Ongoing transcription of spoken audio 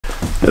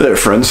Hey there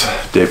friends,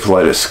 Dave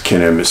Paulides,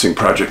 CanAm Missing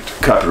Project,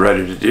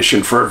 copyrighted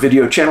edition for our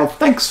video channel.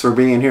 Thanks for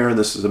being here.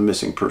 This is a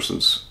missing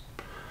persons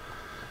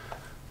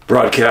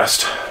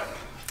broadcast.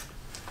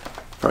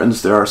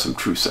 Friends, there are some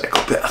true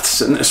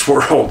psychopaths in this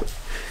world.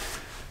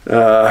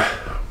 So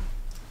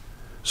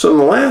in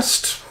the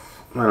last,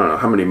 I don't know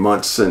how many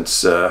months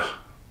since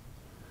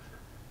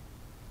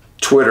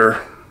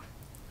Twitter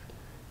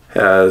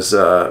has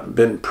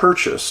been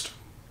purchased,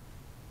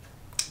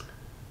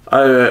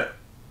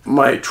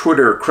 my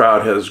Twitter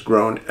crowd has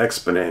grown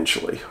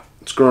exponentially.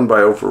 It's grown by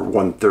over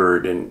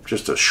 1/3 in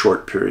just a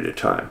short period of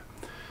time.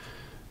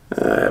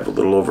 I have a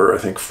little over, I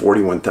think,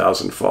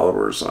 41,000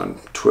 followers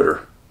on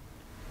Twitter.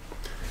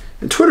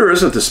 And Twitter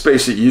isn't the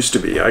space it used to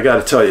be. I got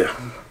to tell you,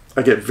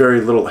 I get very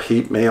little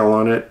hate mail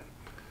on it.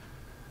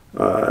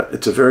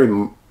 It's a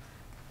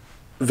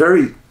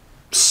very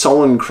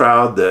sullen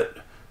crowd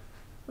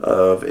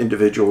of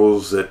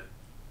individuals that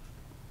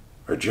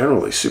are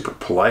generally super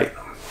polite.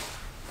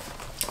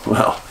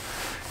 Well,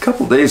 a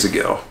couple days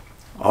ago,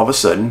 all of a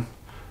sudden,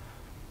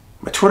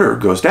 my Twitter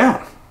goes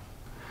down.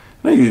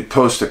 Now you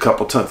post a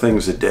couple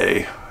things a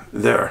day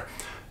there.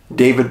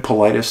 David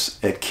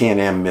Paulides at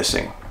CanAm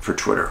missing for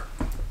Twitter.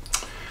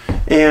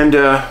 And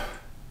it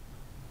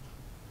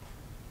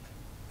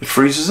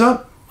freezes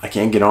up. I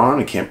can't get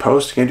on, I can't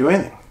post, I can't do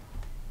anything.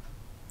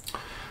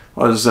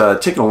 I was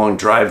taking a long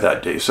drive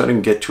that day, so I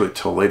didn't get to it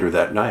till later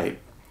that night.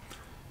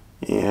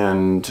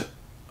 And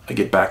I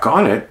get back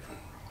on it.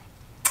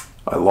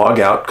 I log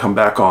out, come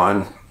back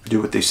on,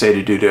 do what they say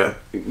to do to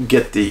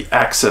get the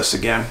access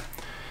again.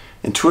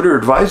 And Twitter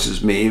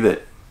advises me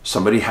that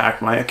somebody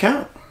hacked my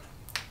account.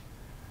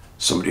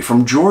 Somebody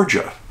from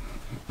Georgia.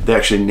 They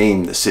actually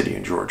named the city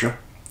in Georgia.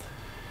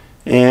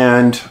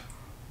 And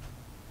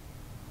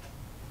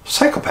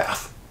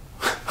psychopath.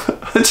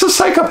 It's a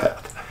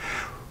psychopath.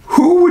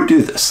 Who would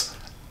do this?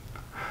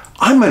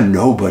 I'm a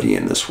nobody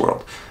in this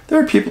world. There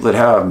are people that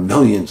have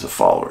millions of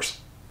followers.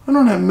 I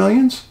don't have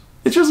millions.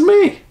 It's just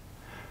me.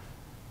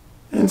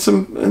 And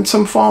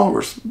some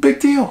followers.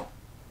 Big deal.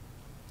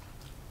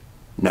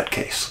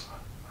 Nutcase.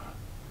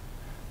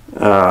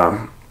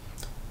 I'm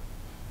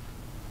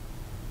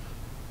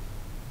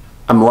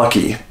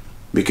lucky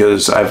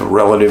because I have a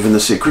relative in the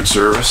Secret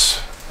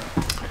Service.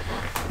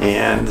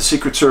 And the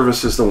Secret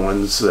Service is the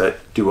ones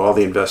that do all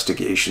the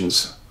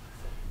investigations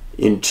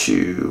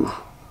into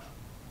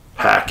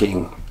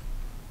hacking,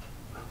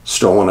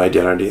 stolen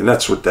identity. And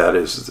that's what that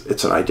is.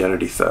 It's an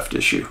identity theft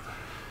issue.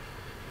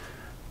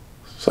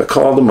 So I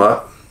called him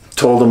up,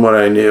 told him what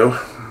I knew,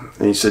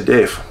 and he said,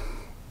 Dave,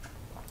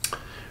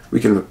 we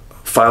can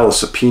file a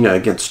subpoena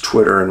against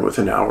Twitter, and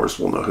within hours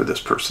we'll know who this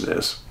person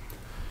is.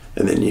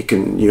 And then you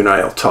and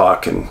I will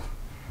talk and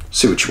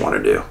see what you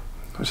want to do.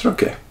 I said,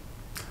 okay.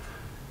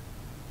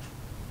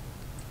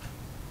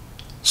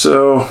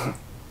 So,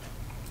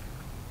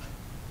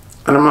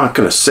 and I'm not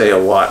going to say a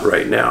lot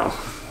right now,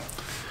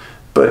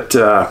 but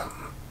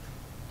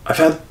I've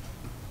had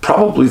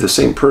probably the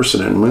same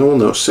person, and we will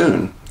know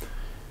soon,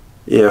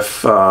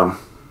 if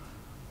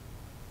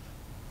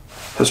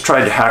has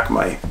tried to hack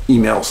my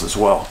emails as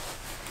well.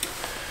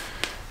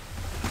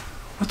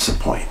 What's the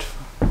point?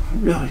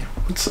 Really,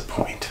 what's the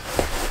point?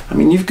 I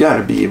mean, you've got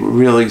to be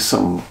really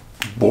some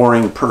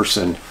boring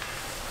person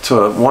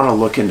to want to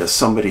look into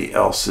somebody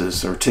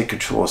else's or take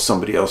control of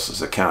somebody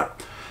else's account.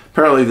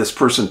 Apparently this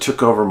person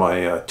took over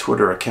my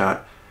Twitter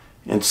account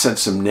and sent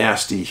some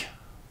nasty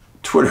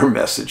Twitter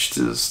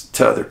messages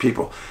to other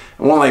people.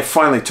 And when I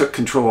finally took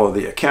control of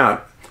the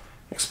account,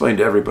 explained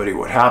to everybody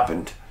what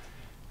happened,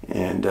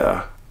 and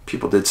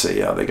people did say,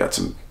 yeah, they got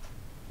some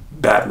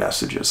bad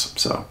messages.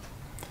 So,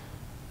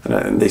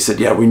 and they said,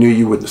 yeah, we knew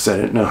you wouldn't have said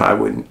it. No, I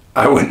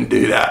wouldn't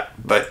do that,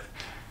 but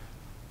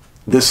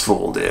this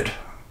fool did.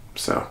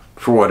 So,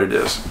 for what it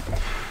is.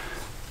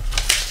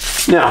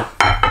 Now,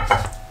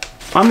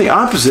 on the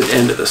opposite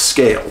end of the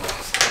scale,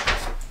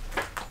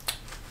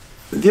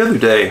 the other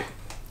day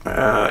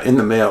in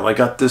the mail, I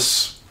got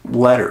this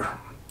letter.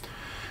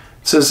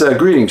 It says,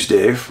 greetings,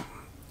 Dave.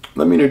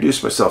 Let me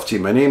introduce myself to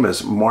you. My name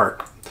is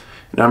Mark,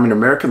 and I'm an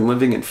American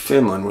living in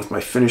Finland with my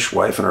Finnish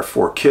wife and our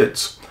 4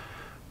 kids.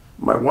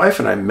 My wife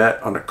and I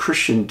met on a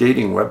Christian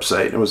dating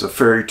website, and it was a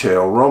fairy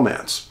tale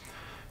romance.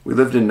 We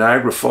lived in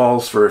Niagara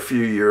Falls for a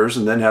few years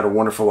and then had a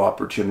wonderful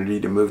opportunity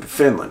to move to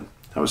Finland.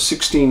 That was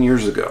 16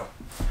 years ago.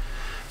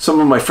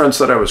 Some of my friends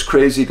thought I was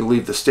crazy to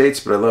leave the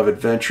States, but I love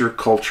adventure,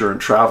 culture, and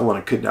travel, and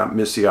I could not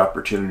miss the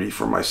opportunity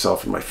for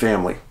myself and my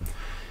family.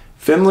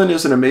 Finland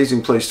is an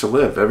amazing place to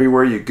live.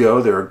 Everywhere you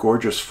go, there are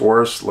gorgeous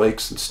forests,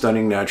 lakes, and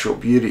stunning natural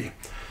beauty.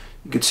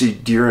 You can see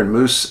deer and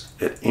moose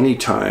at any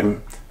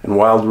time, and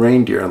wild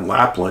reindeer in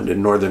Lapland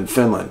in northern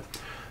Finland.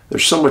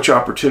 There's so much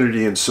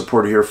opportunity and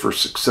support here for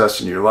success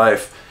in your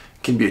life.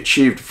 It can be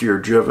achieved if you're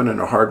driven and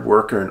a hard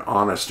worker and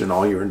honest in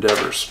all your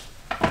endeavors.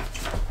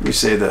 Let me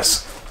say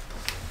this.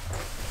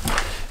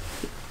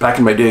 Back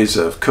in my days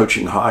of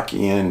coaching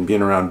hockey and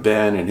being around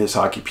Ben and his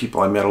hockey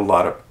people, I met a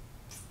lot of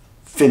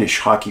Finnish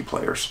hockey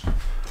players.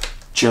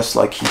 Just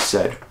like he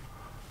said,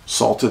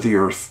 salt of the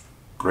earth,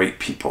 great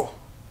people.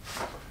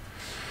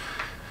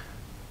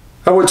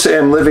 I would say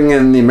I'm living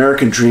in the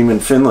American dream in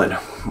Finland.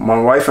 My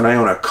wife and I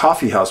own a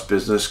coffee house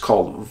business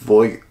called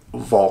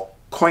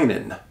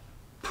Valkoinen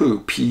Puu,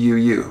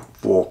 P-U-U,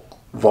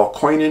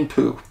 Valkoinen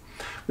Puu,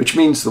 which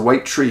means the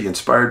white tree,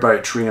 inspired by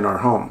a tree in our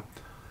home.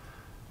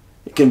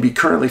 It can be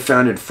currently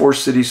found in 4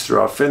 cities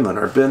throughout Finland.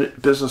 Our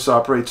business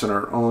operates in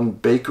our own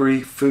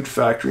bakery, food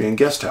factory, and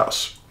guest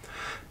house.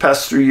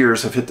 Past 3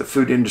 years have hit the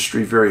food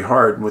industry very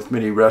hard, with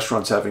many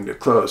restaurants having to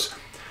close.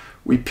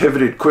 We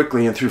pivoted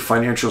quickly, and through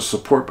financial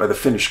support by the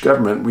Finnish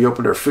government, we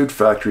opened our food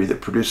factory that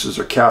produces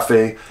our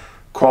cafe,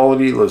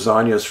 quality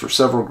lasagnas for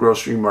several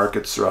grocery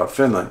markets throughout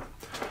Finland.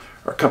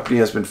 Our company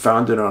has been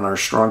founded on our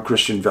strong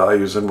Christian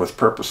values, and with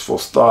purposeful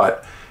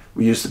thought,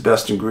 we use the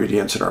best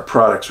ingredients in our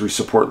products. We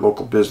support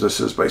local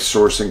businesses by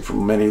sourcing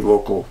from many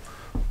local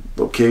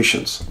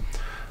locations.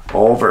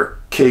 All of our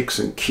cakes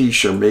and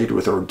quiche are made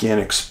with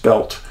organic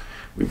spelt.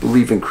 We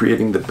believe in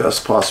creating the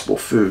best possible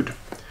food.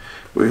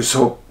 We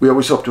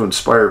always hope to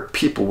inspire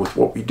people with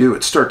what we do.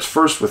 It starts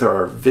first with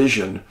our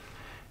vision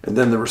and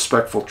then the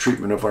respectful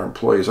treatment of our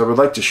employees. I would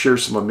like to share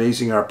some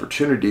amazing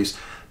opportunities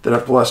that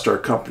have blessed our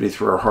company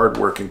through our hard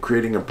work in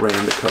creating a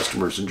brand that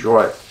customers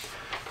enjoy.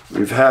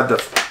 We've had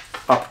the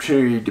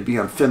opportunity to be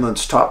on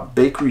Finland's top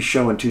bakery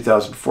show in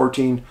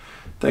 2014,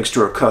 thanks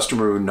to our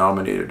customer who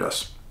nominated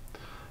us.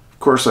 Of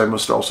course, I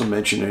must also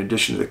mention, in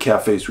addition to the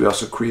cafes, we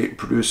also create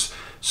and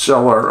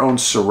sell our own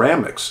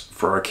ceramics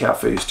for our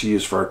cafes to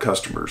use for our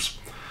customers.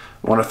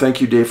 I want to thank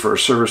you, Dave, for our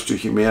service to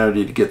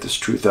humanity to get this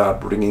truth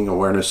out, bringing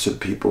awareness to the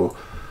people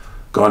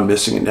gone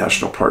missing in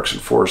national parks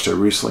and forests. I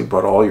recently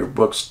bought all your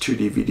books, 2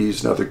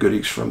 DVDs, and other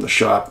goodies from the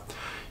shop.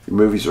 Your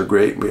movies are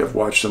great. We have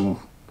watched them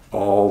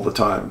all the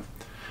time.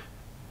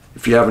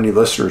 If you have any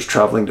listeners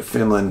traveling to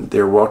Finland, they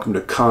are welcome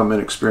to come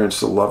and experience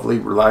the lovely,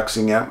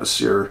 relaxing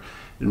atmosphere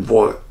in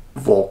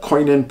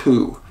Valkoinen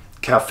Puu,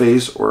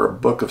 cafes, or a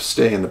book of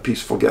stay in the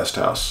peaceful guest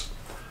house.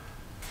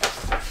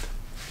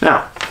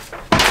 Now,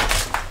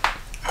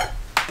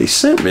 they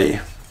sent me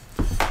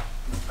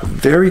a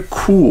very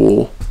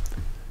cool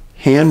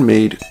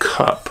handmade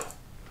cup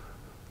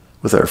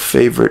with our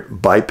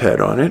favorite biped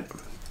on it.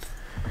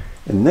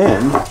 And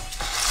then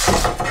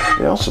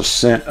they also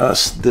sent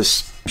us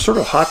this sort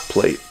of hot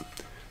plate.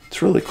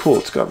 It's really cool.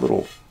 It's got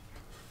little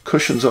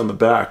cushions on the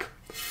back,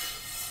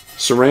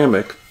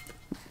 ceramic,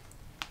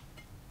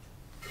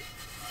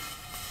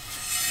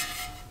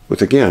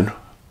 with, again,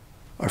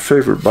 our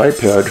favorite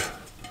biped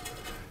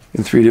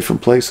in 3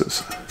 different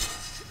places.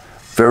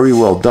 Very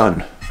well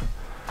done.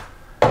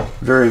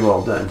 Very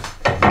well done,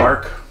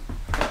 Mark.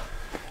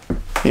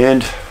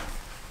 And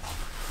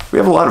we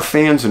have a lot of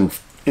fans in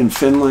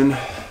Finland.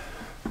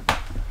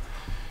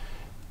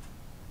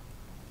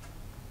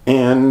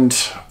 And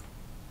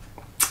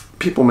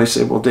people may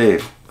say, well,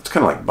 Dave, it's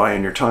kind of like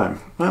buying your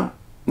time. Well,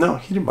 no,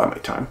 he didn't buy my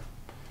time.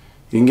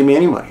 He didn't give me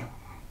any money.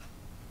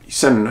 He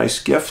sent a nice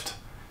gift.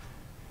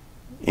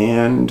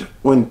 And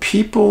when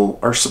people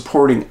are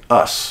supporting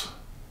us,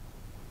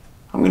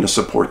 I'm going to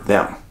support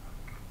them.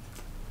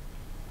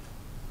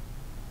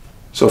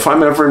 So if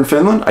I'm ever in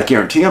Finland, I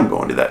guarantee I'm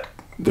going to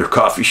their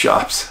coffee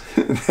shops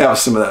and have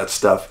some of that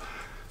stuff.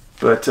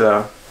 But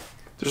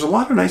there's a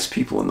lot of nice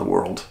people in the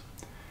world.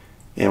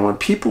 And when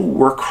people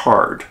work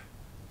hard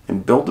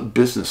and build a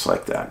business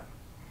like that,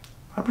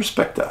 I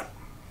respect that.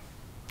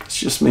 It's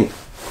just me.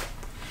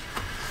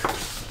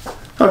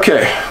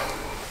 Okay.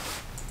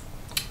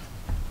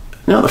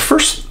 Now the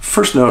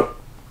first note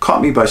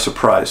caught me by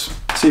surprise.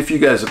 See if you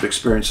guys have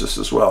experienced this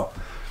as well.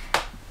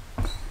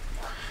 It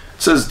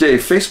says,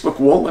 Dave, Facebook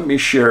won't let me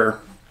share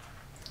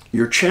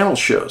your channel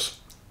shows.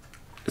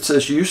 It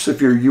says use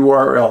of your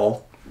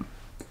URL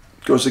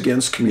goes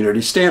against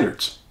community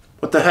standards.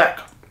 What the heck?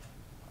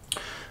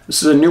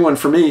 This is a new one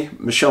for me,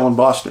 Michelle in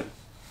Boston.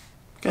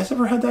 You guys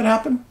ever had that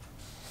happen?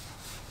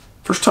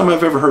 First time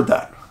I've ever heard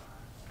that.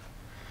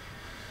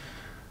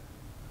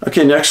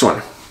 Okay, next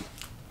one.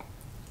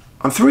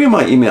 On 3 of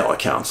my email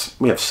accounts,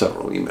 we have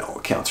several email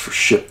accounts for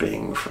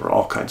shipping, for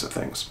all kinds of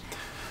things.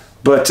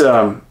 But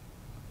I'm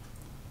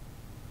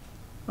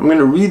going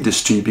to read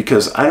this to you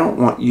because I don't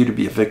want you to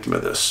be a victim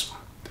of this.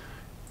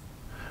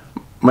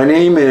 My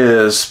name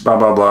is blah,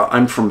 blah, blah.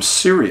 I'm from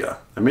Syria.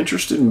 I'm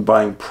interested in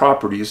buying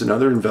properties and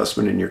other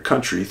investment in your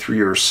country through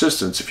your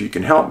assistance if you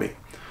can help me.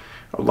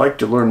 I would like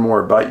to learn more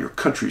about your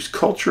country's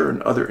culture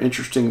and other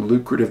interesting,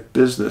 lucrative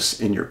business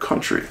in your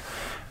country.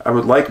 I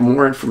would like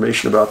more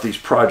information about these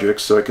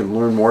projects so I can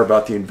learn more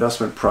about the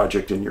investment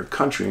project in your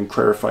country and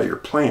clarify your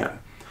plan.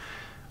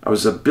 I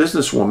was a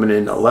businesswoman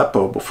in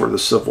Aleppo before the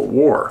Civil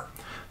War.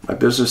 My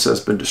business has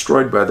been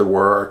destroyed by the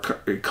war. Our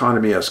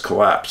economy has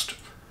collapsed.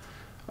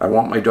 I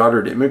want my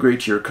daughter to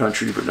immigrate to your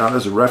country, but not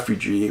as a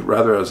refugee,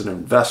 rather as an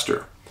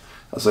investor,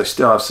 as I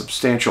still have a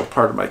substantial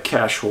part of my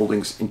cash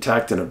holdings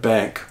intact in a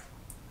bank.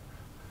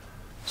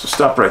 So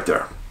stop right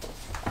there.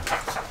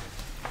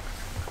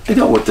 I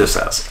dealt with this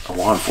as a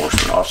law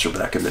enforcement officer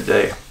back in the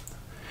day.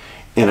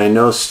 And I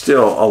know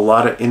still a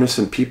lot of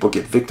innocent people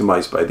get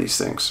victimized by these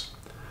things.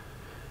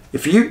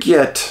 If you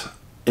get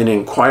an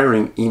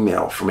inquiring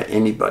email from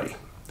anybody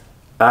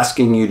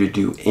asking you to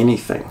do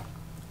anything,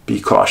 Be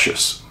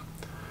cautious.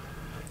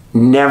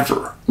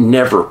 Never,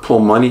 never pull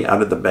money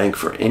out of the bank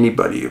for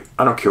anybody.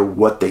 I don't care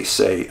what they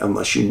say,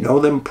 unless you know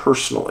them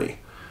personally.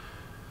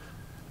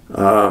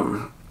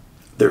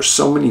 There's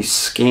so many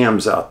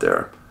scams out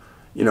there.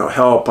 You know,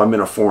 help, I'm in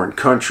a foreign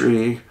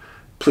country.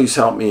 Please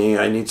help me,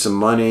 I need some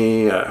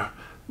money.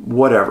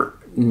 Whatever.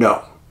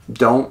 No,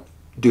 don't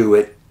do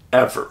it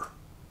ever.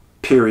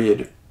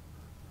 Period.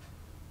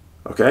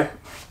 Okay?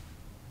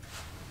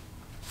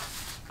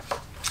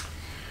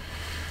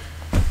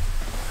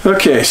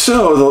 Okay,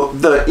 so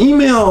the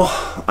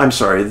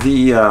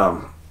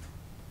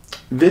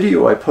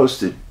video I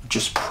posted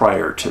just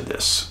prior to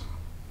this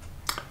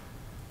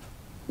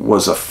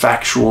was a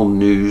factual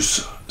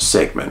news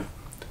segment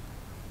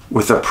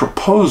with a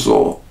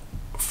proposal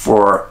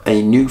for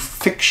a new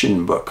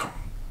fiction book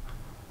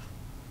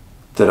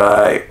that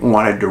I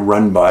wanted to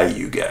run by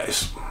you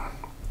guys.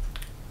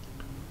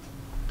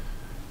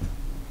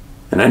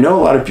 And I know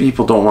a lot of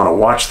people don't want to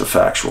watch the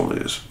factual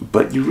news,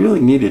 but you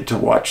really needed to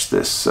watch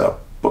this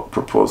book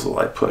proposal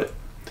I put.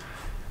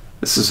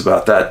 This is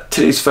about that.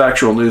 Today's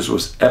factual news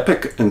was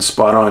epic and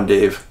spot on,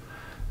 Dave.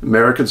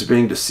 Americans are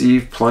being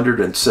deceived, plundered,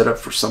 and set up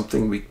for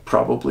something we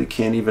probably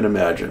can't even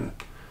imagine.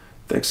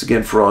 Thanks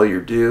again for all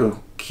you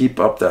do. Keep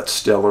up that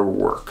stellar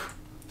work.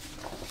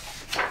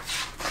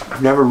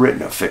 I've never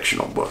written a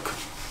fictional book,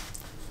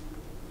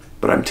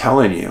 but I'm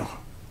telling you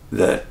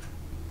that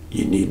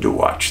you need to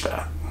watch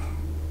that.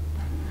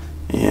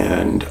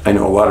 And I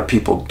know a lot of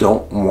people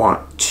don't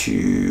want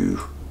to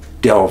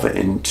delve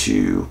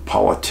into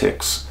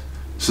politics.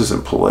 This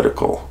isn't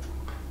political.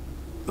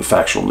 The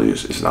factual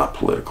news is not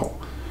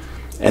political.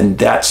 And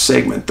that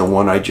segment, the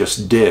one I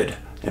just did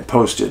and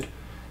posted,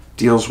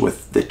 deals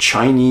with the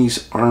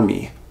Chinese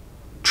army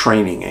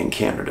training in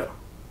Canada.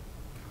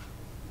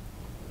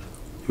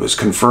 It was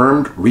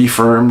confirmed,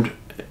 reaffirmed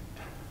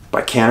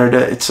by Canada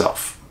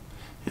itself.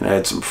 And I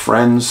had some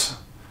friends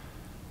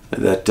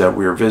that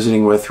we were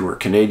visiting with who were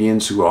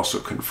Canadians who also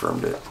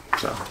confirmed it.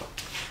 So,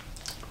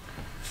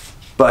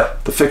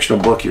 but the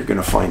fictional book you're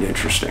going to find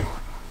interesting.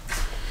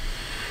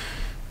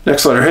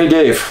 Next letter. Hey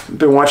Dave, I've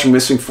been watching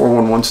Missing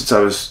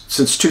 411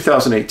 since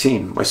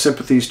 2018. My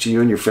sympathies to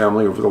you and your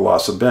family over the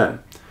loss of Ben.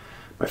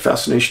 My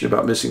fascination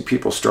about missing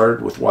people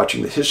started with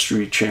watching the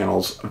History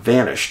Channel's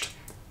Vanished.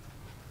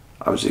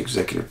 I was the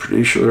executive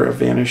producer of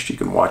Vanished. You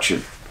can watch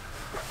it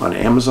on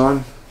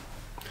Amazon.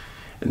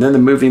 And then the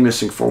movie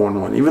Missing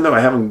 411. Even though I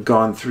haven't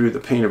gone through the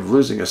pain of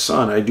losing a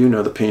son, I do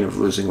know the pain of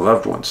losing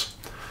loved ones.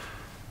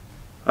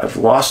 I've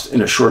lost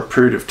in a short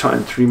period of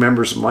time 3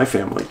 members of my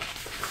family.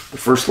 The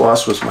first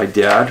loss was my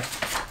dad,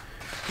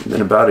 and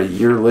then about a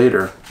year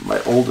later,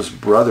 my oldest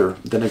brother,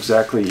 then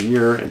exactly a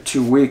year and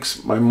 2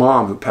 weeks, my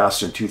mom, who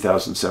passed in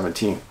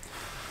 2017.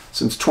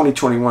 Since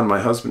 2021,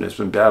 my husband has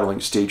been battling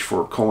stage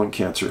 4 colon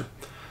cancer.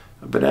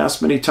 I've been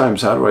asked many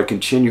times, how do I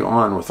continue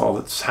on with all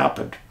that's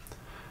happened?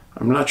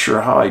 I'm not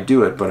sure how I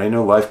do it, but I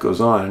know life goes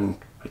on, and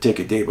I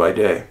take it day by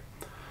day.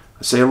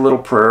 I say a little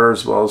prayer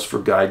as well as for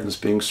guidance,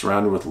 being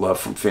surrounded with love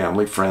from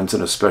family, friends,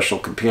 and a special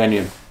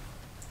companion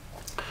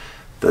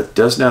that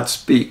does not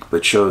speak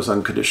but shows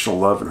unconditional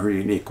love in her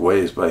unique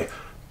ways by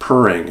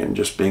purring and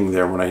just being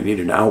there when I need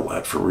an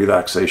outlet for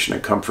relaxation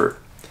and comfort.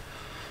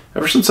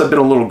 Ever since I've been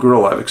a little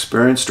girl, I've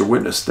experienced or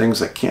witnessed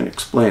things I can't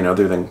explain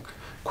other than,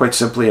 quite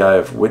simply, I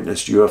have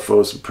witnessed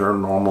UFOs and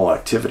paranormal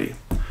activity.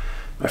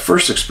 My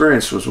first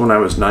experience was when I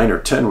was 9 or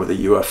 10 with a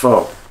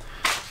UFO.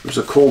 It was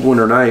a cold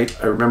winter night.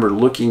 I remember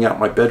looking out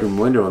my bedroom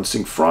window and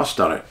seeing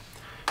frost on it.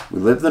 We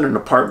lived in an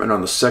apartment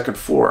on the 2nd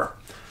floor.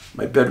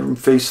 My bedroom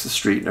faced the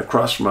street, and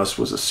across from us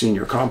was a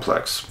senior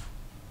complex.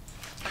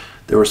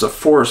 There was a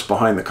forest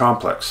behind the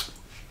complex.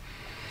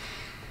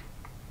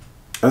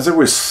 As I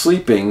was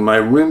sleeping, my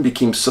room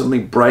became suddenly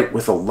bright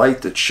with a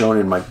light that shone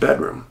in my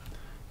bedroom.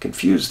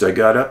 Confused, I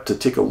got up to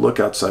take a look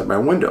outside my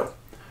window.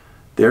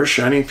 There,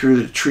 shining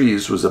through the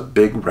trees, was a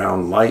big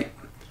round light.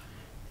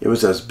 It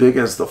was as big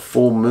as the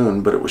full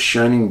moon, but it was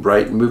shining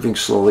bright and moving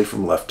slowly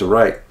from left to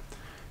right.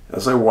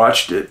 As I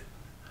watched it,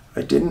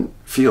 I didn't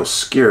feel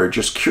scared,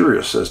 just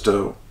curious as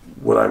to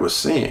what I was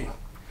seeing.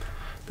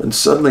 Then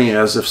suddenly,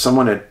 as if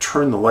someone had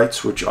turned the light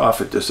switch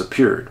off, it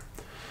disappeared.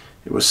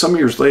 It was some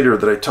years later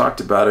that I talked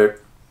about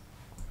it,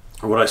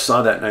 or what I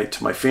saw that night,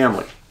 to my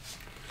family.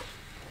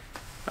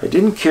 I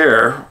didn't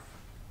care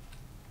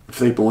if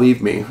they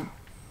believed me,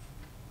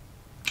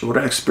 what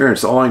I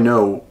experienced. All I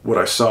know, what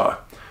I saw.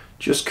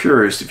 Just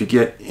curious if you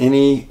get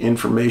any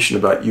information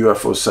about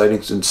UFO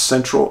sightings in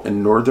central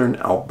and northern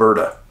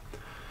Alberta.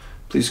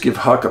 Please give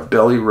Huck a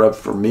belly rub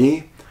for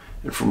me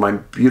and for my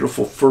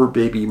beautiful fur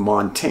baby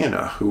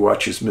Montana, who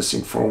watches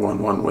Missing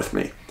 411 with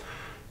me.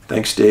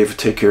 Thanks, Dave.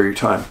 Take care of your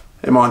time.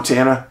 Hey,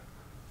 Montana.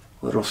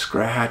 Little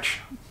scratch.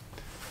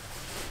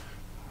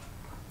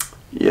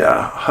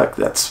 Yeah, Huck,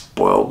 that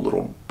spoiled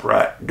little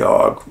brat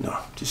dog. No,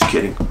 just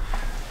kidding.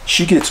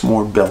 She gets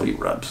more belly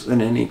rubs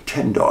than any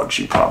 10 dogs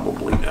you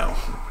probably know.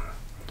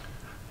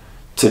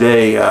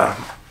 Today,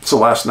 so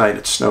last night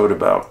it snowed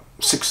about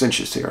 6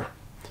 inches here.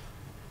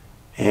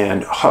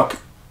 And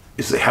Huck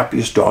is the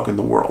happiest dog in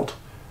the world.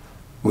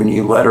 when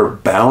you let her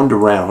bound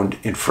around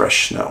in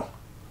fresh snow.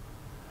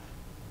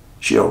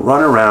 She'll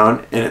run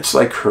around, and it's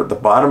like the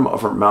bottom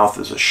of her mouth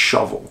is a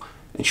shovel,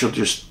 and she'll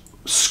just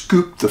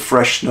scoop the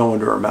fresh snow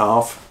into her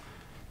mouth,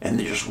 and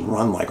they just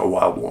run like a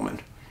wild woman.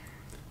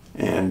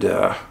 And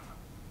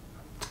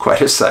it's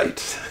quite a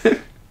sight.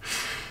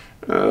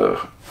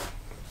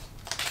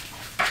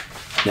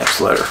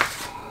 Next letter.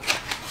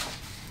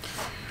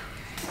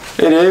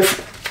 Hey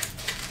Dave,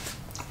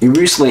 you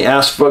recently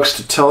asked folks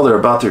to tell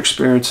about their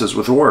experiences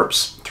with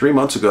orbs. 3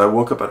 months ago, I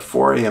woke up at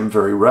 4 a.m.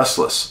 very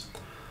restless.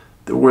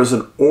 There was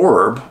an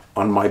orb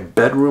on my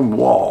bedroom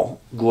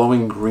wall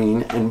glowing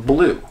green and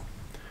blue.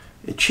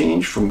 It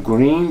changed from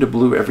green to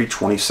blue every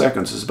 20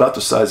 seconds. It's about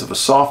the size of a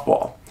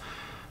softball.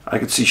 I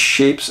could see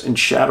shapes and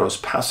shadows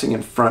passing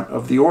in front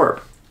of the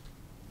orb.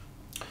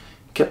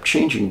 It kept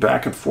changing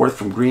back and forth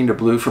from green to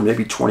blue for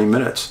maybe 20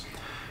 minutes.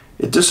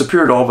 It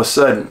disappeared all of a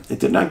sudden. It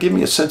did not give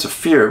me a sense of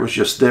fear. It was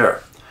just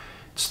there.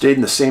 It stayed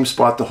in the same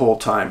spot the whole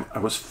time. I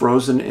was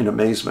frozen in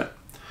amazement.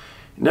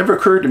 It never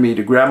occurred to me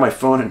to grab my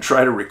phone and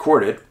try to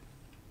record it.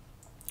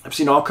 I've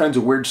seen all kinds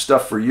of weird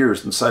stuff for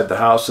years inside the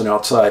house and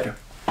outside.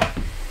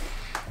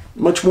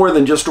 Much more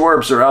than just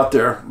orbs are out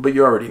there, but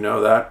you already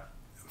know that.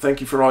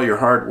 Thank you for all your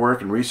hard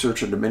work and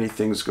research into many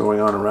things going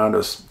on around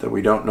us that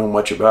we don't know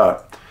much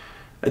about.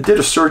 I did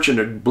a search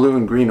into blue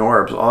and green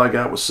orbs. All I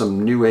got was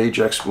some new age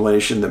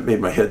explanation that made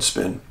my head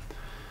spin.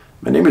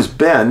 My name is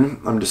Ben.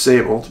 I'm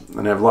disabled,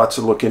 and I have lots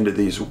of time to look into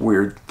these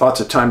weird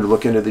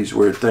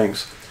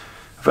things.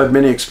 I've had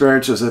many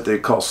experiences that they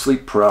call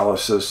sleep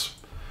paralysis.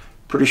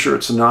 Pretty sure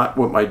it's not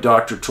what my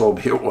doctor told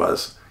me it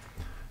was.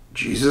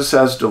 Jesus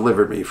has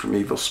delivered me from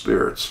evil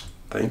spirits.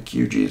 Thank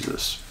you,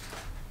 Jesus.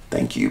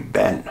 Thank you,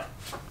 Ben.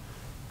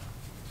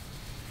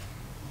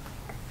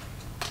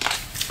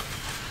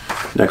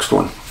 Next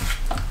one.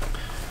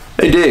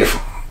 Hey, Dave.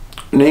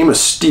 Name is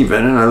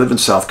Steven, and I live in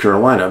South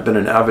Carolina. I've been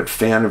an avid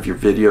fan of your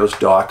videos,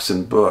 docs,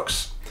 and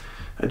books.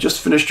 I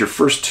just finished your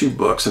first 2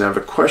 books, and I have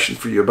a question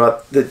for you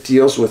that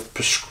deals with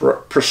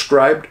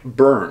prescribed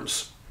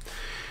burns.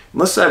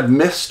 Unless I've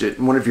missed it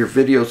in one of your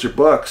videos or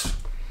books,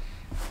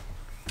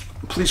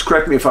 please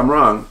correct me if I'm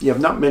wrong. You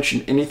have not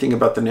mentioned anything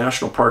about the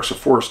national parks or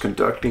forests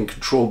conducting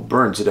controlled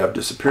burns that have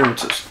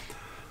disappearances.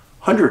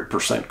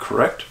 100%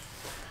 correct.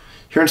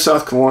 Here in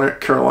South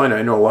Carolina,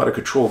 I know a lot of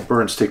controlled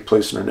burns take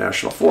place in our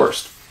national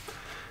forest.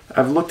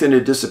 I've looked into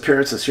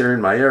disappearances here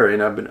in my area,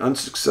 and I've been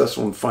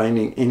unsuccessful in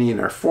finding any in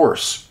our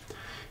forests.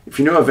 If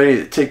you know of any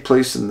that take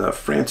place in the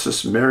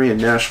Francis Marion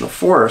National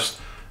Forest,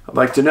 I'd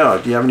like to know.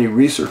 Do you have any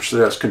research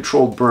that has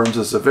controlled burns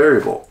as a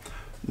variable?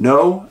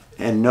 No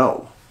and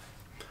no.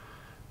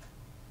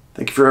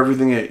 Thank you for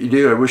everything that you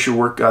do. I wish your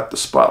work got the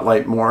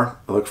spotlight more.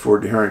 I look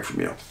forward to hearing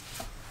from you.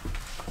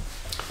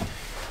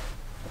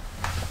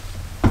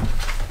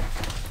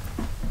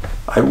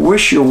 I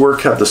wish your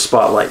work had the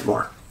spotlight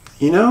more.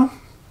 You know,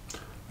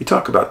 we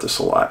talk about this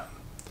a lot.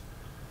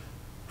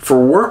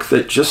 For work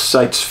that just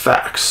cites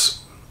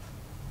facts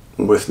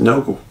with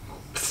no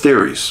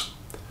theories,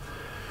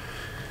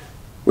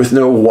 with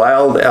no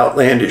wild,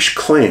 outlandish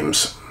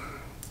claims,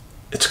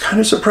 it's kind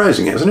of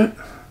surprising, isn't it?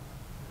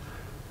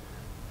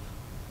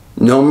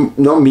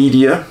 No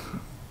media,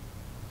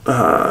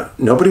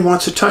 nobody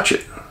wants to touch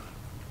it.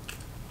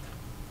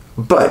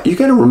 But you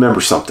got to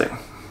remember something.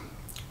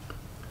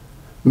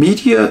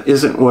 Media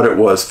isn't what it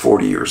was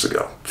 40 years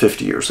ago,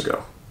 50 years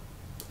ago.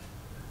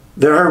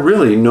 There are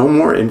really no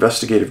more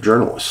investigative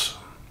journalists.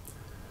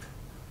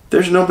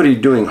 There's nobody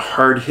doing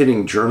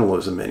hard-hitting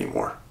journalism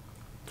anymore.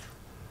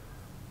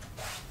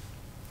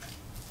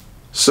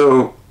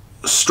 So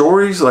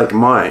stories like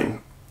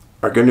mine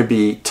are going to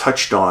be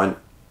touched on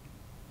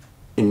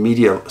in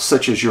media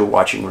such as you're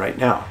watching right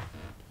now.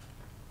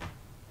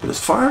 But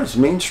as far as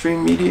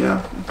mainstream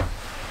media,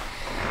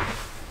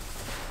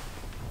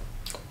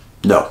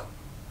 no.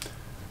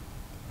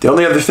 The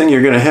only other thing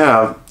you're going to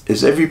have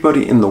is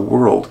everybody in the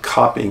world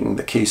copying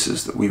the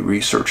cases that we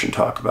research and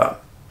talk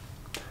about.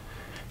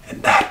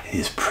 And that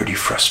is pretty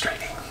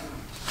frustrating.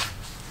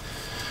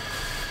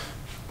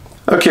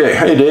 Okay,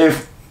 hey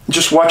Dave.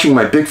 Just watching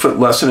my Bigfoot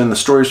lesson and the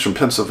stories from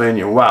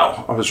Pennsylvania.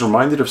 Wow, I was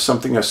reminded of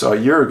something I saw a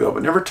year ago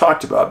but never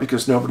talked about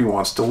because nobody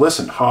wants to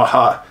listen. Ha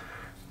ha,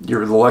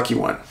 you're the lucky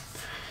one.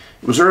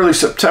 It was early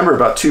September,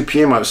 about 2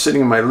 p.m. I was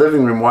sitting in my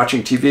living room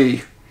watching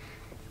TV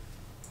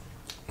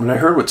when I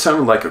heard what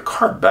sounded like a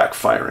car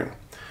backfiring.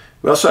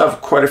 We also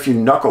have quite a few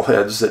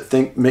knuckleheads that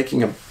think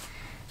making a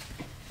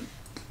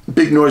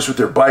big noise with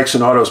their bikes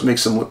and autos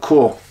makes them look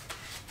cool.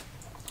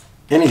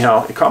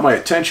 Anyhow, it caught my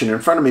attention. In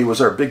front of me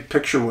was our big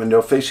picture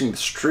window facing the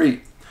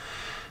street.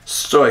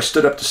 So I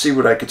stood up to see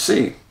what I could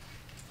see.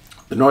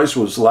 The noise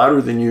was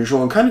louder than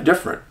usual and kind of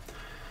different.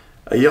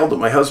 I yelled at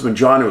my husband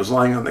John, who was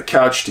lying on the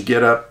couch, to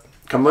get up.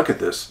 Come look at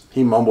this.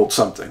 He mumbled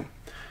something.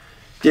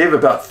 Dave,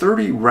 about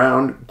 30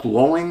 round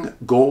glowing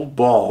gold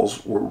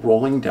balls were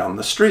rolling down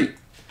the street.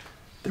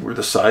 They were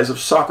the size of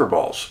soccer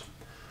balls.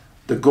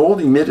 The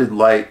gold emitted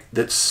light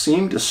that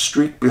seemed to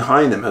streak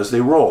behind them as they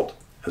rolled,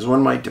 as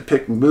one might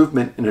depict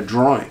movement in a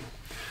drawing.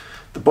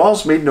 The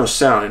balls made no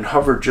sound and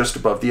hovered just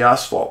above the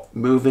asphalt,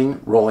 moving,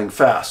 rolling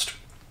fast.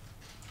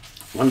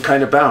 One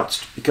kind of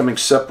bounced, becoming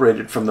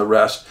separated from the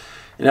rest,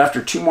 and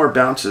after 2 more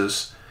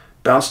bounces,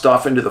 bounced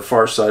off into the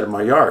far side of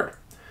my yard.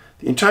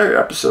 The entire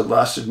episode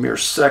lasted mere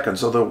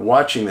seconds, although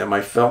watching them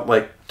I felt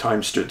like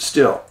time stood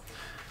still.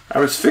 I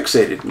was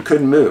fixated and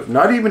couldn't move,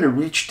 not even to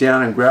reach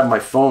down and grab my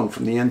phone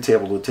from the end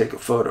table to take a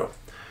photo.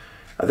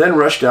 I then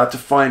rushed out to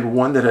find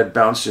one that had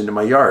bounced into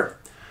my yard.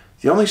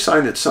 The only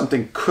sign that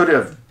something could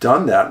have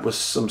done that was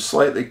some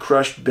slightly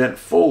crushed bent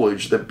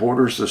foliage that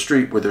borders the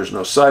street where there's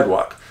no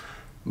sidewalk,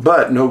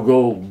 but no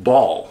gold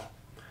ball.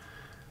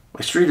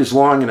 My street is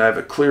long and I have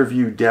a clear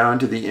view down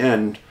to the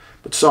end,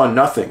 but saw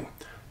nothing.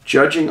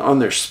 Judging on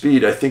their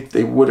speed, I think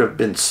they would have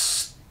been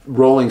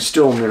rolling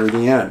still near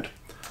the end.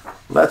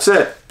 Well, that's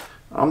it.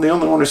 I'm the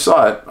only one who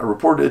saw it. I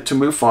reported it to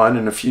MUFON,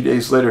 and a few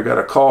days later got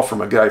a call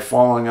from a guy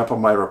following up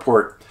on my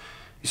report.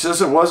 He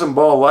says it wasn't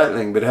ball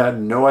lightning, but had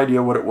no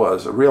idea what it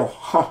was. A real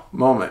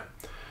moment.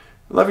 I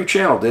love your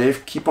channel,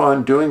 Dave. Keep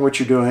on doing what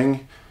you're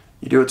doing.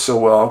 You do it so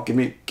well.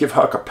 Give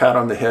Huck a pat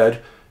on the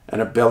head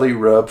and a belly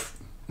rub.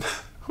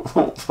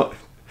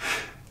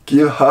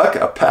 Give Huck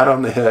a pat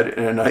on the head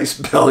and a nice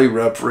belly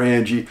rub for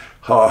Angie.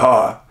 Ha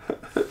ha.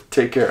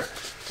 Take care.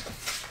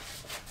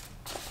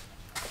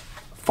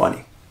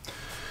 Funny.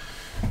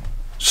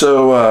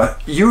 So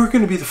you are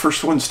going to be the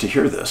first ones to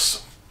hear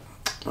this.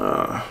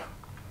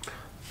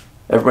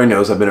 Everybody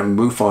knows I've been a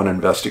MUFON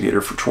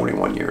investigator for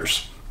 21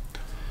 years.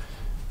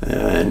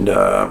 And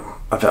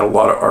I've had a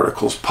lot of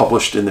articles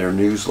published in their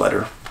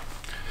newsletter.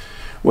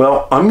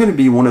 Well, I'm going to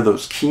be one of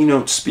those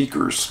keynote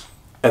speakers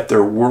at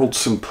their World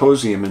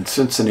Symposium in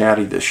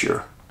Cincinnati this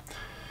year.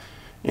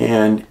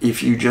 And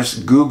if you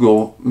just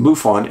Google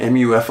MUFON,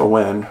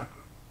 M-U-F-O-N,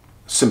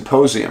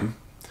 Symposium,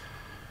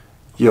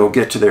 you'll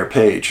get to their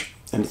page.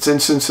 And it's in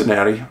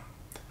Cincinnati.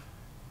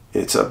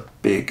 It's a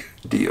big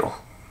deal.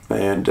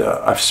 And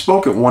I've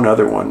spoken one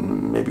other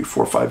one maybe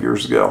 4 or 5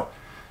 years ago.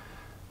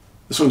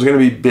 This one's going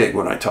to be big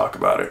when I talk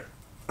about it.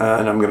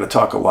 And I'm going to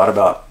talk a lot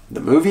about the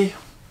movie,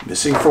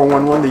 Missing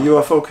 411, the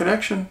UFO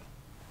Connection.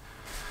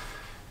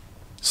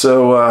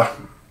 So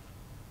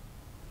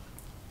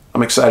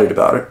I'm excited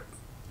about it.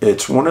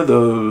 It's one of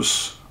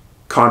those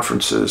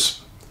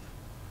conferences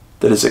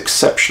that is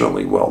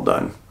exceptionally well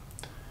done.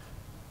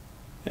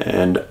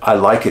 And I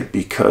like it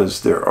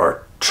because there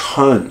are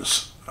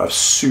tons of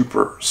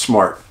super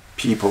smart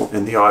people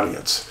in the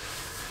audience.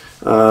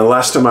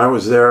 Last time I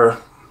was there,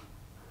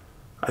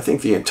 I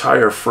think the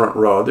entire front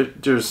row,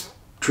 there's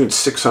between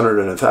 600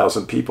 and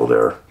 1,000 people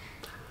there.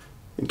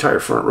 The entire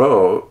front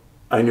row,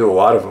 I knew a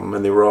lot of them,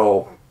 and they were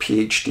all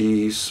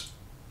PhDs,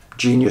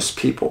 genius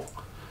people.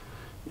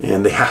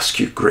 And they ask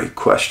you great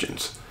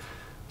questions.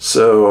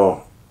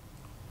 So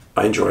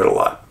I enjoy it a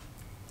lot.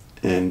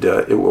 And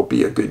it will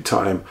be a good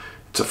time.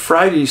 It's a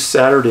Friday,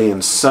 Saturday,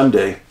 and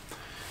Sunday.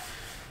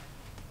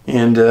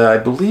 And I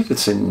believe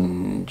it's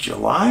in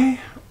July?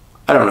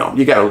 I don't know.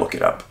 You got to look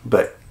it up.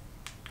 But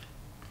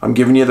I'm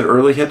giving you the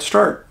early head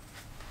start.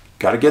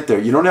 Got to get there.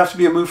 You don't have to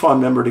be a MUFON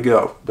member to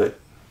go. But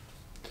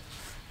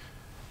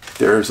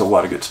there's a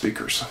lot of good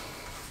speakers.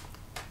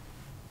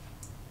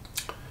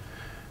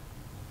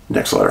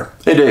 Next letter.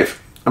 Hey,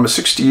 Dave. I'm a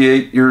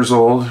 68 years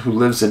old who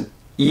lives in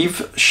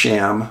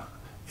Evesham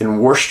in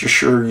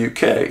Worcestershire,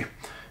 UK.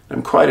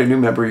 I'm quite a new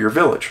member of your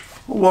village.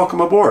 Well, welcome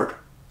aboard.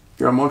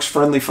 You're amongst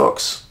friendly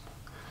folks.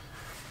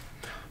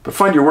 But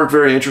find your work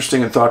very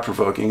interesting and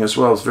thought-provoking, as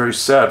well as very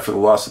sad for the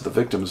loss of the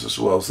victims, as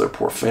well as their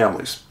poor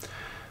families.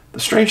 The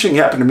strange thing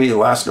happened to me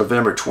last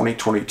November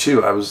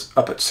 2022. I was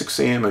up at 6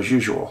 a.m. as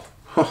usual.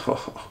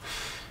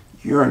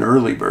 You're an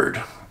early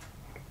bird.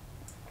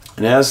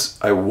 And as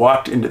I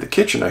walked into the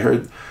kitchen, I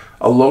heard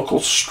a local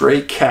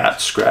stray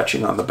cat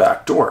scratching on the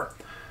back door.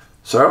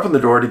 So I opened the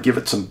door to give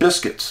it some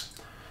biscuits.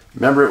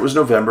 Remember, it was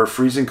November,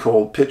 freezing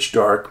cold, pitch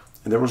dark,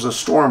 and there was a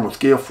storm with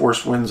gale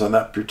force winds on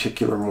that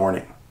particular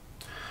morning.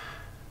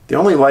 The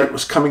only light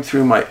was coming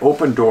through my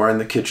open door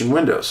and the kitchen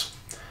windows.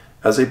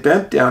 As I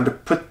bent down to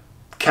put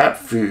cat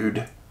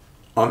food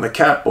on the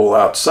cat bowl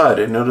outside,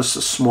 I noticed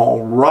a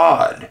small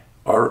rod,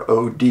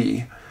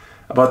 R-O-D,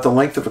 about the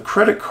length of a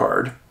credit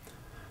card,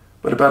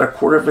 but about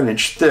 1/4 of an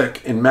inch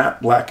thick and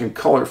matte black in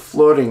color,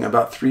 floating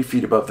about 3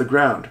 feet above the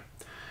ground.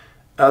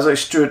 As I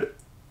stood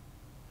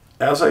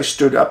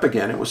up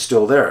again, it was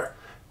still there,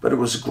 but it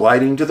was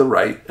gliding to the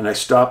right, and I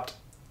stopped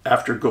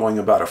after going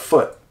about a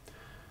foot.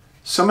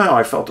 Somehow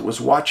I felt it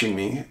was watching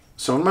me,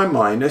 so in my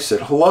mind I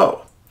said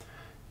hello.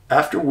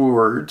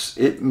 Afterwards,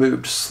 it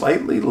moved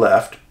slightly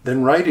left,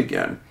 then right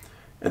again,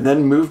 and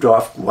then moved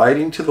off,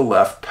 gliding to the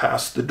left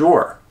past the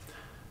door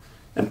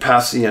and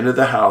past the end of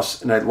the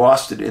house, and I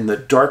lost it in the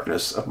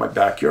darkness of my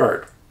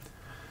backyard.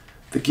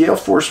 The gale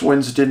force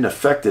winds didn't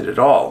affect it at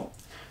all,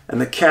 and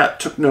the cat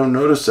took no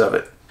notice of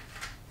it.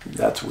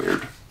 That's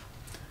weird.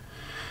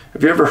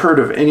 Have you ever heard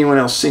of anyone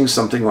else seeing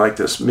something like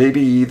this?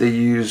 Maybe they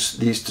use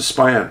these to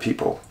spy on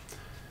people,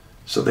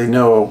 so they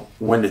know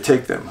when to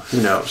take them.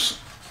 Who knows?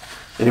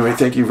 Anyway,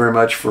 thank you very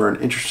much for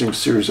an interesting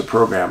series of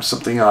programs.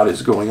 Something odd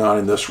is going on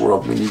in this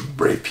world. We need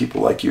brave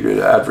people like you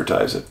to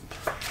advertise it.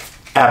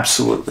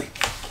 Absolutely.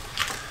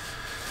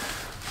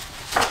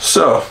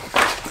 So,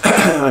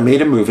 I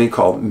made a movie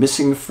called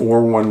Missing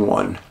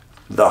 411,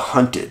 The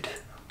Hunted.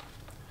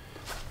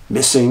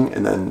 Missing,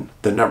 and then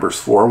the numbers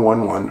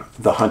 411,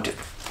 The Hunted.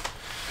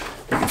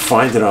 You can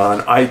find it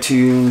on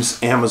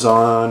iTunes,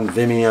 Amazon,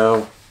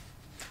 Vimeo.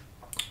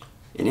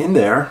 And in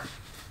there,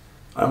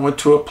 I went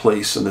to a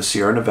place in the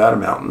Sierra Nevada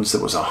mountains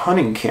that was a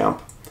hunting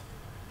camp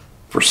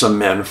for some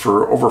men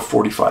for over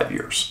 45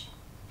 years.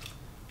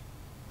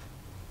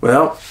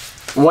 Well,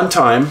 one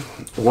time,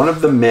 one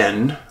of the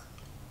men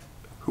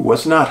who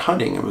was not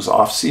hunting, it was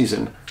off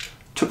season,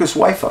 took his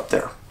wife up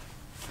there.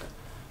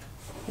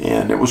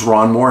 And it was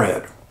Ron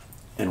Moorhead.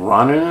 And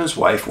Ron and his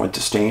wife went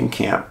to stay in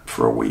camp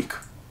for a week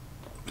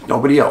with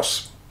nobody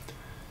else.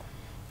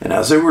 And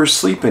as they were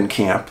asleep in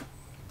camp,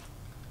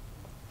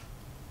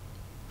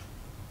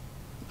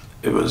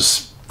 it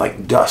was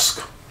like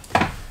dusk.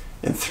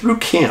 And through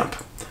camp,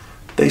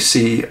 they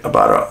see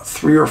about a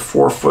 3 or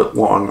 4 foot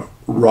long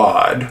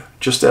rod,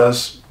 just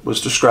as was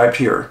described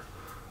here,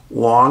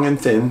 long and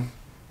thin,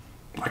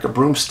 like a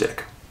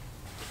broomstick,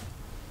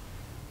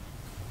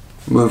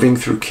 moving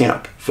through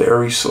camp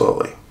very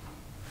slowly.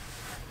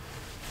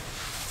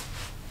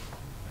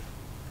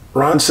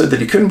 Ron said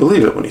that he couldn't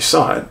believe it when he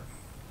saw it,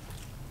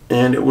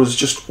 and it was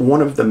just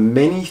one of the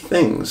many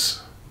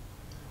things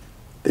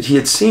that he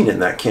had seen in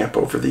that camp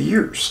over the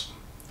years.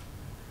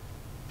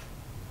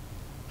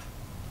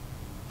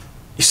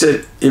 He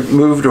said it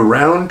moved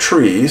around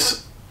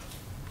trees,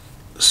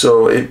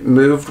 so it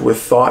moved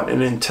with thought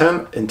and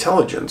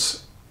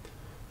intelligence,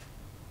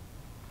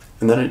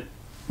 and then it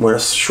went a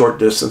short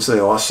distance and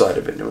they lost sight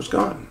of it and it was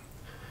gone.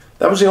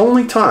 That was the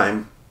only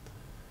time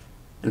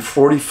in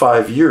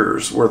 45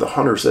 years where the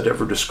hunters had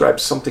ever described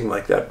something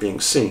like that being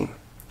seen.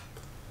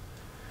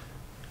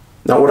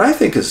 Now, what I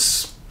think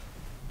is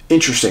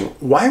interesting,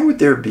 why would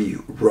there be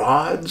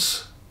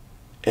rods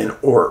and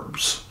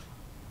orbs?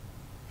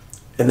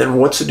 And then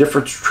what's the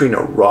difference between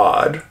a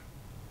rod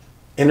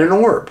and an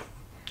orb?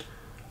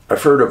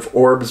 I've heard of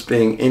orbs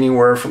being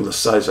anywhere from the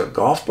size of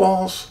golf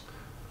balls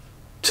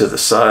to the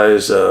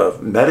size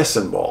of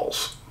medicine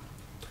balls.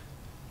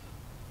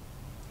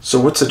 So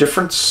what's the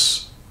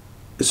difference?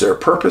 Is there a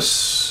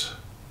purpose?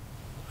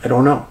 I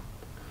don't know.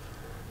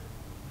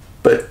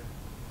 But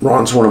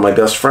Ron's one of my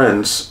best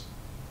friends.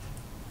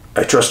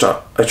 I trust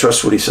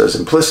what he says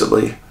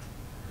implicitly,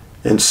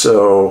 and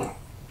so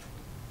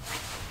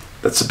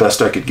that's the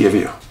best I could give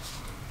you.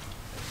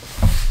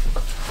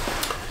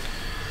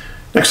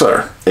 Next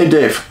letter. Hey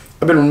Dave,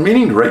 I've been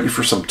meaning to write you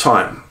for some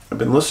time. I've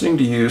been listening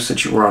to you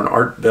since you were on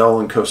Art Bell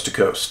and Coast to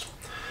Coast.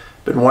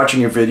 Been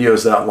watching your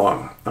videos that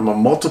long. I'm a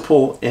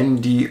multiple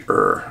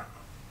NDER,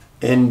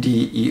 and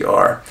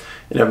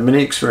have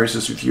many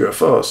experiences with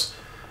UFOs.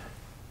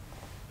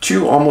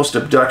 2 almost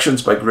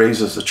abductions by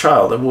grays as a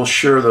child, and we'll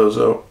share those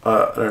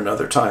at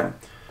another time.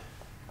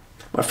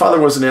 My father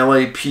was an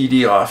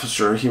LAPD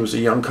officer. He was a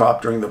young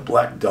cop during the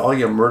Black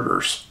Dahlia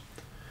murders.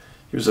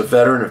 He was a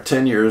veteran of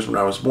 10 years when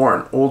I was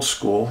born. Old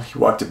school. He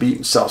walked a beat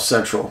in South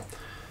Central.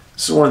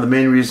 This is one of the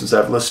main reasons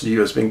I've listened to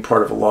you as being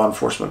part of a law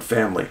enforcement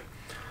family.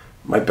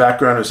 My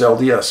background is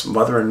LDS,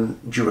 mother and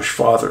Jewish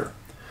father.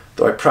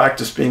 Though I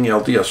practiced being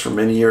LDS for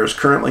many years,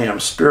 currently I'm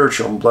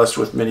spiritual and blessed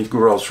with many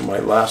girls from my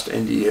last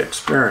NDE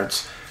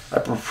experience. I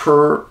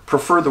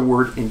prefer the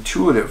word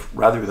intuitive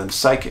rather than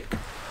psychic.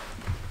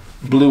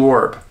 Blue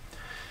orb.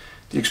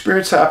 The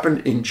experience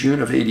happened in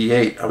June of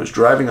 '88. I was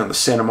driving on the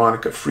Santa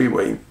Monica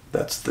Freeway.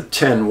 That's the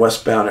 10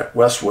 westbound at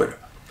Westwood.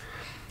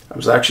 I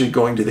was actually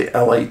going to the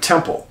LA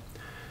Temple.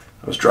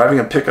 I was driving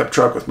a pickup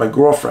truck with my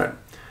girlfriend.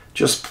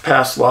 Just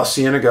past La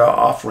Cienega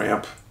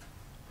off-ramp,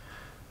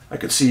 I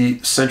could see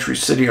Century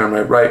City on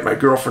my right. My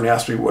girlfriend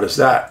asked me, "What is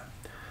that?"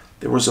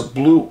 There was a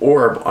blue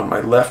orb on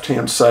my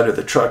left-hand side of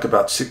the truck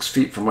about 6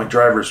 feet from my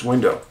driver's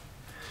window.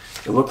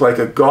 It looked like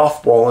a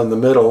golf ball in the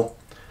middle,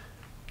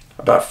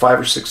 about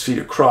 5 or 6 feet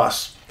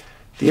across.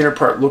 The inner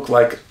part looked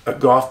like a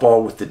golf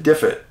ball with the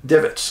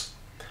divots.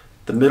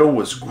 The middle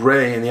was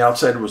gray and the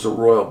outside was a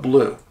royal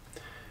blue.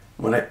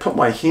 When I put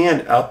my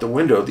hand out the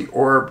window, the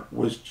orb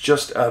was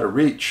just out of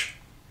reach.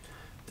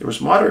 There was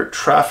moderate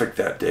traffic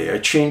that day. I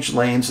changed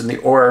lanes and the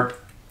orb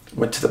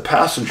went to the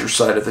passenger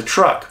side of the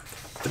truck,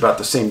 about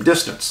the same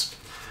distance.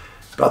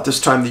 About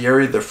this time, the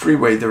area of the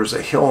freeway, there was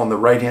a hill on the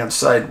right-hand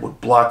side with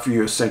block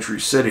view of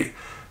Century City.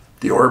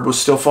 The orb was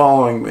still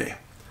following me.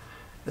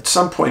 At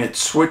some point, it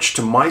switched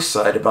to my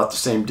side about the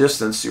same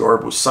distance. The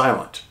orb was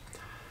silent.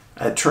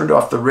 I had turned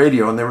off the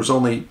radio and there was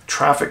only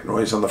traffic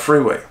noise on the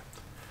freeway.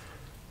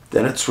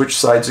 Then it switched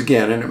sides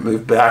again and it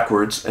moved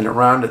backwards and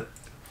around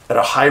at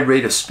a high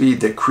rate of speed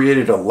that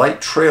created a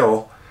light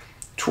trail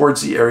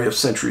towards the area of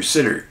Century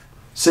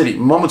City.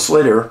 Moments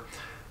later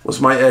was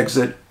my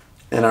exit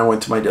and I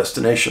went to my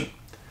destination.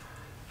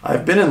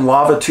 I've been in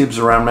lava tubes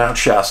around Mount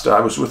Shasta. I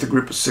was with a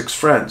group of 6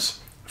 friends.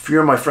 A few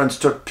of my friends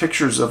took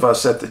pictures of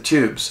us at the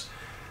tubes.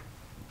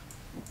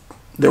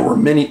 There were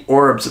many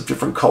orbs of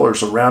different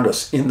colors around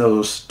us in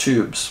those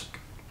tubes.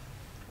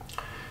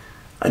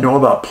 I know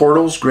about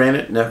portals,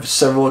 granite, and have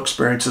several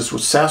experiences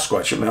with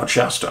Sasquatch at Mount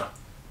Shasta.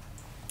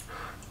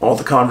 All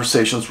the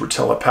conversations were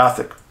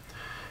telepathic.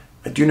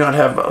 I do not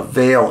have a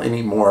veil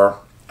anymore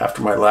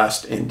after my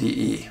last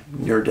NDE,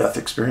 near-death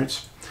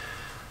experience.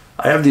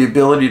 I have the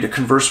ability to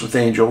converse with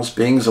angels,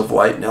 beings of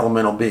light, and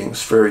elemental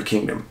beings, fairy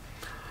kingdom.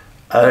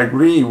 I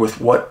agree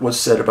with what was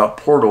said about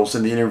portals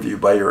in the interview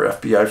by your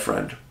FBI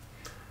friend.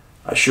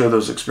 I share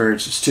those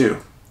experiences too.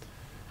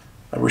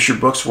 I wish your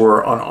books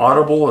were on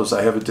Audible, as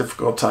I have a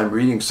difficult time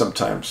reading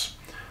sometimes.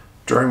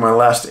 During my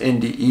last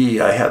NDE,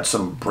 I had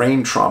some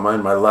brain trauma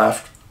and my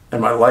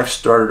life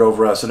started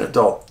over as an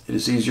adult. It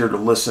is easier to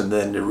listen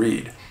than to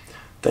read.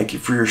 Thank you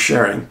for your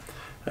sharing.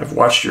 I've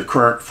watched your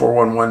current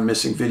 411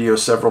 missing video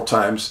several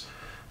times.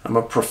 I'm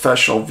a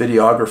professional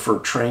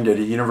videographer trained at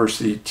a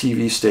university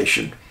TV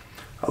station.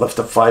 I left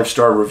a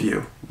 5-star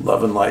review.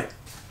 Love and light.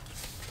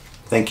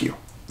 Thank you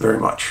very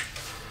much.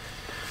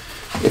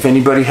 If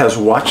anybody has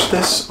watched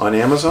this on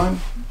Amazon,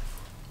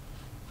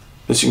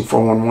 Missing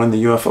 411,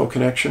 The UFO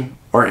Connection,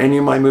 or any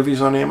of my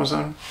movies on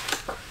Amazon,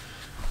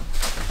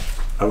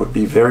 I would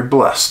be very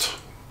blessed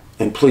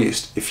and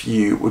pleased if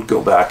you would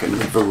go back and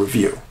leave a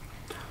review.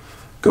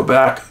 Go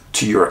back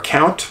to your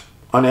account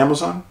on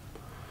Amazon.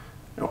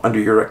 Under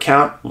your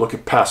account, look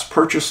at past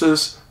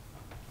purchases,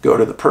 go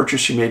to the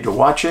purchase you made to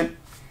watch it,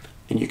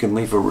 and you can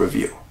leave a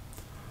review.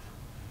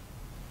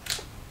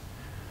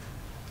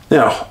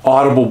 Now,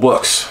 Audible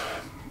books.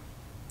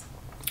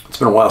 It's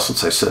been a while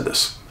since I said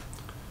this.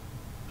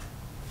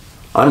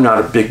 I'm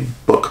not a big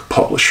book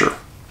publisher.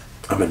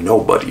 I'm a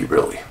nobody,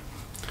 really.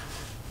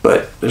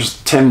 But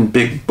there's 10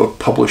 big book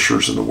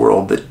publishers in the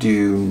world that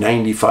do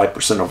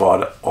 95% of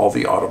all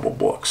the Audible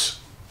books.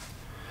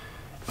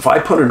 If I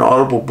put an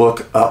Audible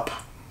book up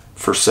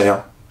for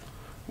sale,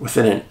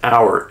 within an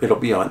hour it'll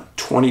be on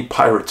 20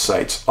 pirate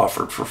sites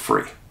offered for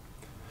free.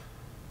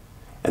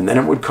 And then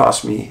it would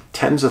cost me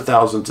tens of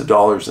thousands of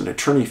dollars in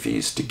attorney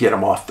fees to get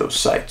them off those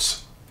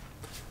sites,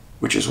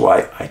 which is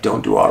why I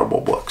don't do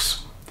Audible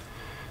books.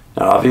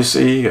 Now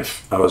obviously,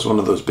 if I was one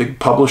of those big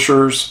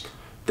publishers,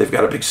 they've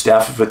got a big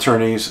staff of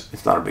attorneys,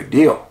 it's not a big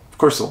deal. Of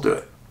course they'll do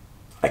it.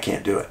 I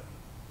can't do it.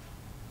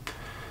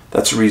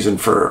 That's the reason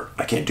for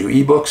I can't do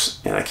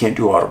ebooks and I can't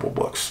do Audible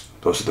books.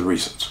 Those are the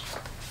reasons.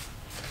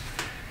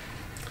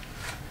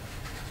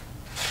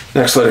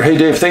 Next letter. Hey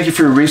Dave, thank you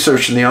for your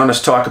research and the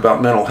honest talk about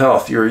mental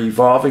health. You're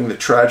evolving the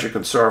tragic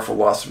and sorrowful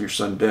loss of your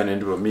son Ben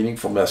into a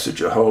meaningful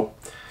message of hope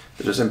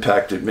that has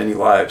impacted many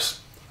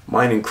lives,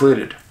 mine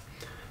included.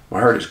 My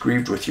heart is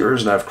grieved with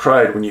yours, and I've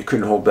cried when you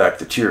couldn't hold back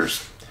the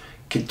tears.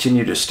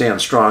 Continue to stand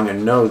strong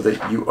and know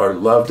that you are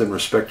loved and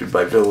respected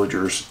by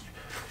villagers.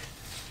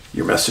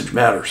 Your message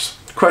matters.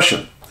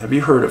 Question. Have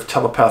you heard of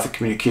telepathic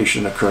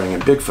communication occurring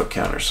in Bigfoot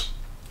counters?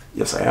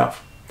 Yes, I have.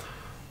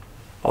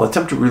 I'll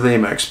attempt to relay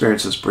my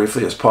experience as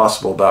briefly as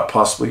possible about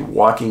possibly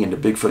walking into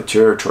Bigfoot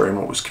territory and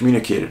what was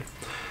communicated.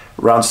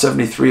 Around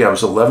 73, I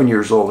was 11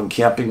 years old and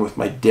camping with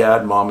my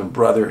dad, mom, and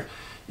brother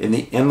in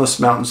the endless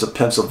mountains of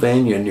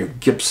Pennsylvania near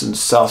Gibson,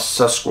 South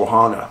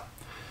Susquehanna.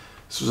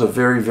 This was a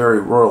very, very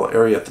rural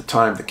area at the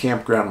time. The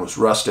campground was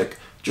rustic,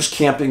 just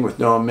camping with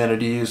no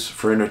amenities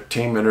for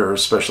entertainment or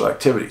special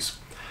activities.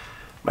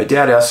 My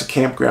dad asked the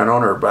campground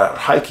owner about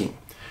hiking.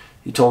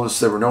 He told us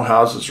there were no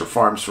houses or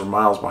farms for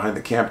miles behind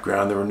the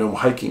campground. There were no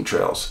hiking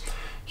trails.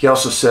 He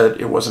also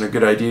said it wasn't a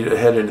good idea to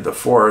head into the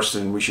forest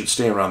and we should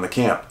stay around the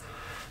camp.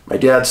 My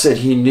dad said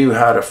he knew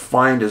how to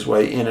find his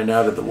way in and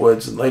out of the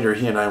woods, and later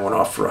he and I went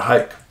off for a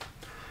hike.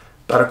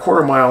 About a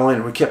quarter mile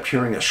in, we kept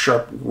hearing a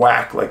sharp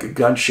whack like a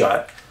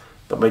gunshot,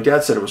 but my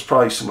dad said it was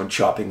probably someone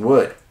chopping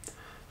wood.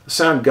 The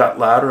sound got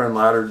louder and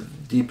louder the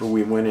deeper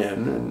we went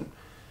in,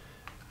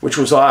 which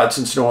was odd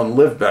since no one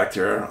lived back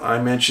there.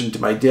 I mentioned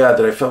to my dad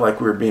that I felt like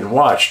we were being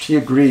watched. He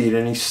agreed,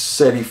 and he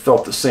said he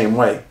felt the same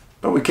way,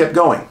 but we kept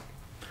going.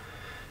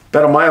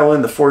 About a mile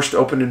in, the forest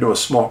opened into a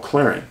small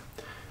clearing.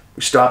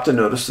 We stopped and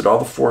noticed that all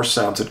the forest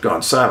sounds had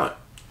gone silent.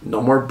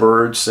 No more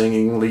birds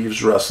singing,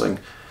 leaves rustling,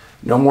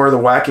 no more of the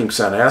whacking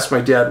sound. I asked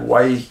my dad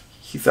why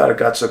he thought it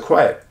got so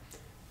quiet.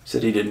 He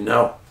said he didn't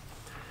know.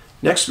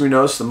 Next, we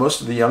noticed that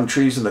most of the young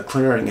trees in the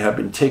clearing had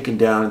been taken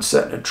down and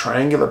set in a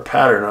triangular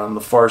pattern on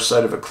the far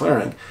side of a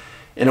clearing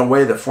in a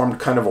way that formed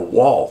kind of a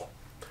wall.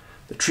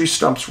 The tree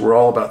stumps were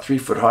all about 3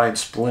 foot high and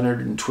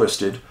splintered and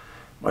twisted.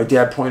 My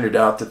dad pointed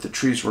out that the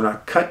trees were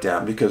not cut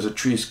down because a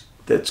tree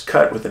that's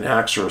cut with an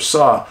axe or a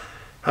saw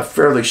have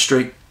fairly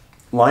straight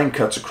line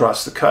cuts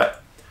across the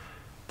cut.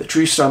 The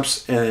tree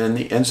stumps and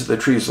the ends of the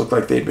trees looked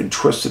like they'd been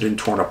twisted and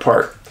torn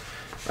apart.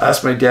 I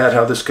asked my dad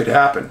how this could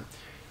happen.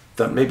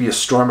 Thought maybe a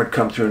storm had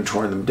come through and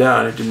torn them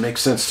down. It didn't make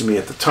sense to me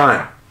at the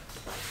time.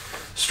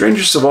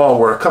 Strangest of all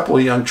were a couple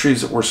of young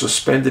trees that were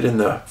suspended in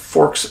the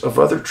forks of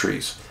other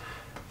trees.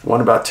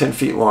 One about 10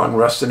 feet long,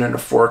 rested in a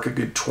fork a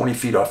good 20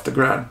 feet off the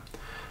ground.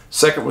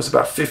 Second was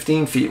about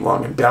 15 feet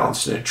long and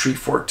balanced in a tree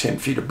fork 10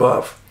 feet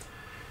above.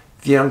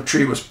 The young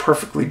tree was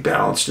perfectly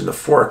balanced in the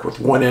fork with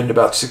one end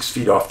about 6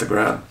 feet off the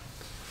ground.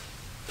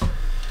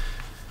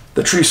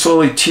 The tree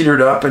slowly teetered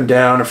up and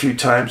down a few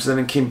times, then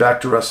it came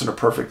back to rest in a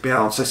perfect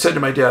balance. I said to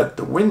my dad,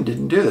 "The wind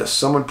didn't do this.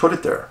 Someone put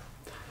it there."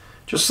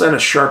 Just then a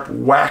sharp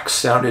whack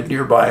sounded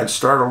nearby and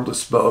startled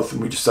us both,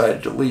 and we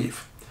decided to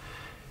leave.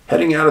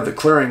 Heading out of the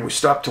clearing, we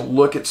stopped to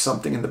look at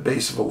something in the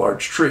base of a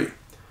large tree.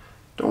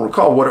 Don't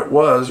recall what it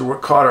was or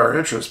what caught our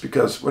interest,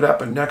 because what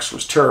happened next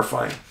was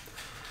terrifying.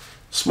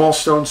 Small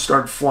stones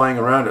started flying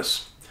around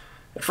us.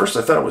 At first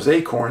I thought it was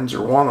acorns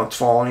or walnuts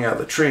falling out of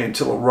the tree,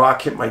 until a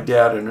rock hit my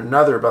dad and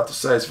another about the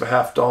size of a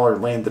 $50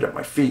 landed at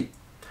my feet.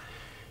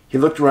 He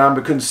looked around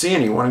but couldn't see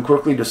anyone and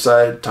quickly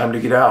decided time to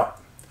get out.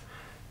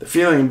 The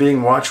feeling of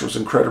being watched was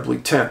incredibly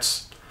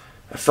tense.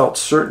 I felt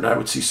certain I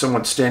would see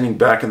someone standing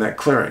back in that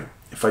clearing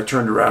if I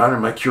turned around,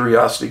 and my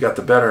curiosity got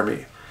the better of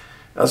me.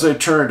 As I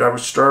turned, I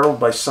was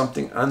startled by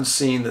something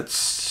unseen that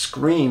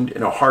screamed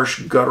in a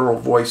harsh, guttural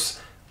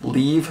voice,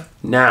 "Leave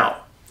now."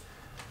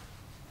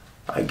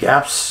 I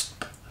gasped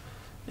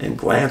and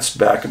glanced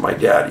back at my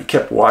dad. He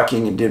kept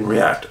walking and didn't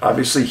react.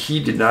 Obviously, he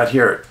did not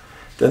hear it.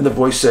 Then the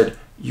voice said,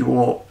 we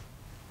will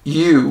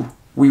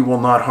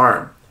not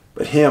harm,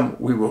 but him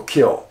we will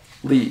kill.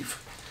 Leave."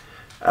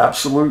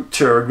 Absolute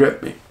terror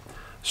gripped me.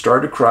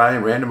 Started to cry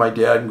and ran to my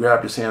dad and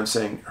grabbed his hand,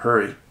 saying,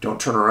 "Hurry, don't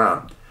turn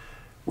around."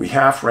 We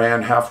half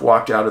ran, half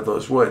walked out of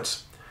those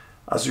woods.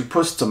 As we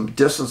put some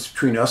distance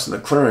between us and the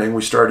clearing,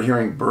 we started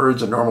hearing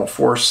birds and normal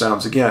forest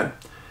sounds again.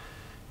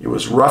 It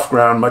was rough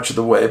ground much of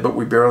the way, but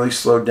we barely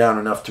slowed down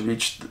enough to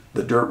reach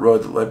the dirt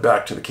road that led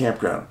back to the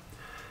campground.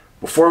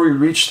 Before we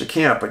reached the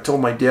camp, I told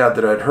my dad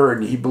that I'd heard,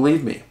 and he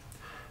believed me.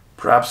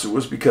 Perhaps it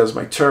was because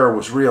my terror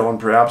was real, and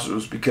perhaps it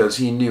was because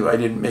he knew I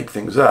didn't make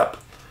things up.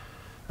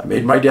 I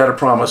made my dad a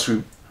promise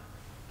we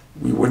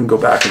wouldn't go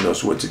back in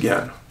those woods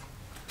again.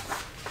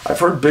 I've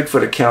heard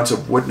Bigfoot accounts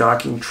of wood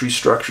knocking, tree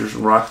structures,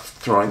 and rock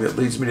throwing that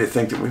leads me to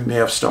think that we may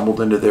have stumbled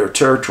into their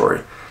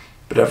territory.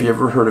 But have you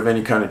ever heard of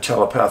any kind of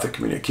telepathic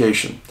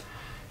communication?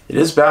 It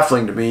is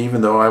baffling to me,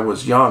 even though I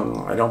was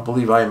young. I don't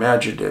believe I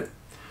imagined it.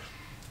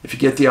 If you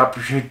get the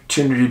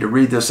opportunity to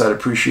read this, I'd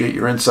appreciate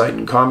your insight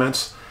and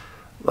comments.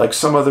 Like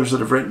some others that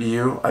have written to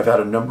you, I've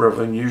had a number of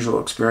unusual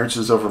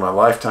experiences over my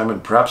lifetime,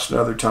 and perhaps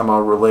another time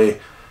I'll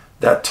relay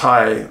that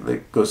tie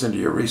that goes into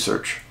your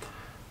research.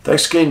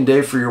 Thanks again,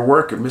 Dave, for your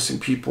work and missing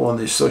people and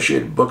the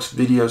associated books,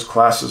 videos,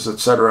 classes,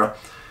 etc.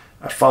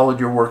 I've followed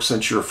your work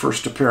since your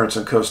first appearance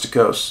on Coast to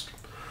Coast.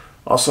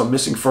 Also,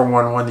 Missing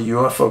 411, the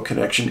UFO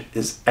Connection,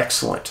 is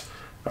excellent.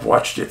 I've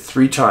watched it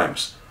 3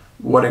 times.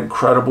 What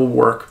incredible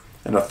work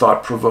and a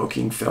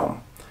thought-provoking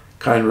film.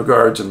 Kind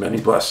regards and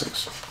many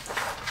blessings.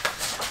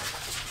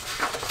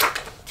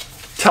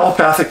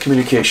 Telepathic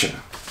communication.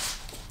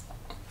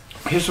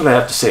 Here's what I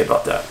have to say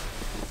about that.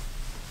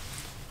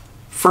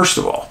 First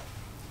of all,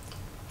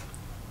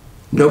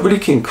 nobody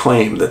can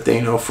claim that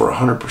they know for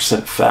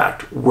 100%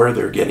 fact where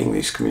they're getting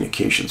these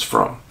communications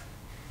from.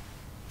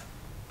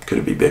 Could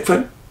it be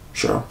Bigfoot?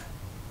 Sure.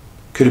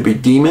 Could it be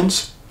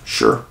demons?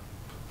 Sure.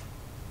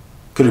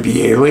 Could it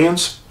be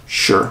aliens?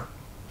 Sure.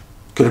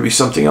 Could it be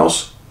something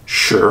else?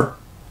 Sure.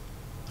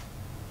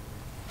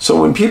 So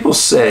when people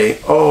say,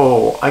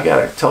 "Oh, I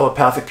got a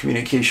telepathic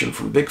communication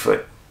from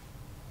Bigfoot,"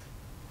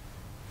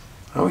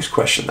 I always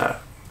question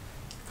that.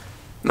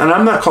 And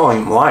I'm not calling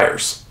them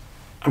liars.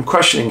 I'm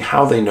questioning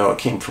how they know it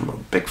came from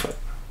a Bigfoot.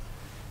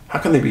 How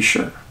can they be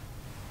sure?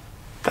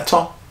 That's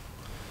all.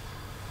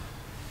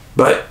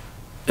 But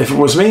if it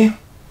was me,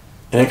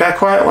 and it got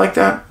quiet like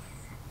that,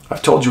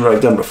 I've told you what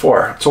I've done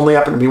before. It's only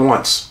happened to me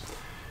once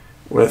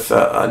with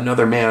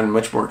another man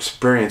much more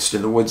experienced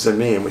in the woods than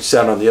me, and we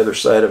sat on the other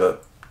side of a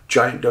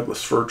giant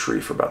Douglas fir tree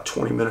for about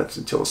 20 minutes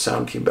until a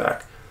sound came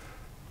back.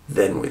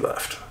 Then we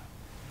left.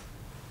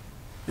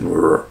 And we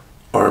were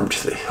armed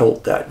to the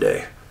hilt that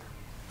day.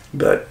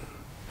 But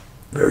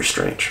very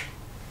strange.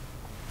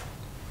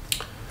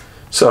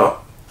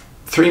 So,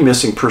 3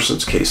 missing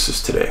persons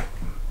cases today.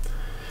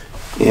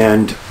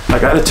 And I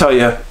got to tell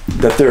you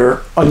that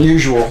they're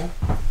unusual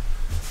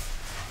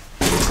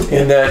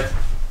in that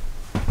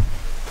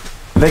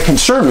they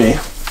concern me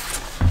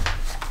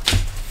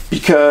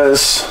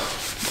because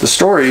the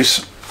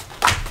stories,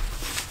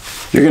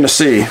 you're going to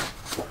see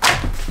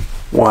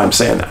why I'm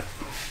saying that.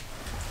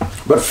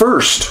 But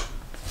first,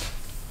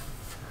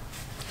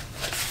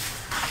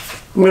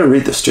 I'm going to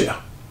read this to you.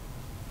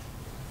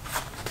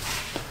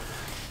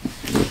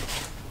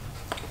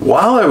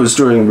 While I was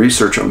doing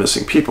research on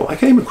missing people, I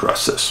came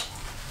across this.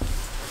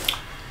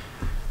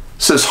 It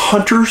says,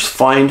 "Hunters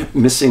find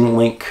missing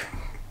link.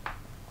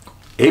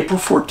 April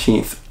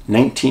 14th,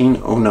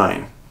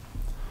 1909.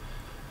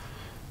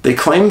 They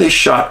claim they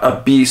shot a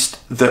beast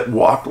that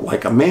walked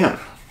like a man.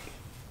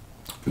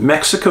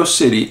 Mexico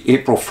City,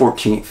 April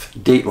 14th,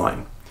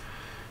 dateline.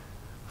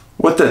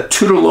 What the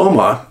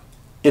Tutaloma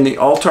in the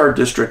Altar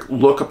district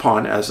look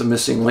upon as a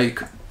missing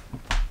link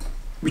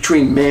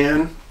between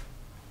man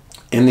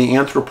and the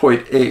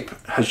anthropoid ape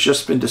has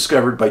just been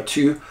discovered by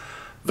 2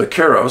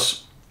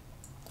 vaqueros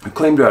who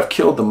claim to have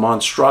killed the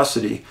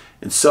monstrosity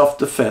in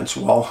self-defense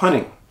while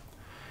hunting.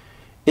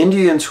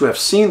 Indians who have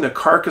seen the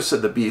carcass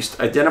of the beast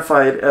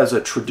identify it as a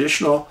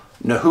traditional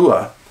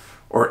nahua,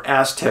 or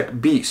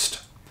Aztec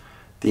beast.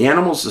 The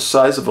animal is the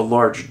size of a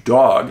large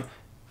dog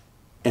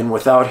and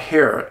without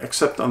hair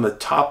except on the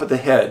top of the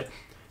head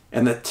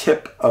and the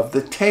tip of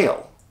the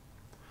tail.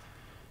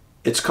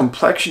 Its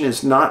complexion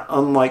is not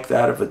unlike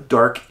that of a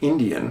dark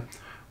Indian,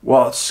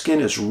 while its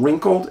skin is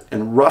wrinkled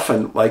and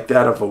roughened like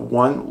that of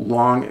one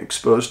long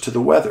exposed to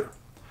the weather.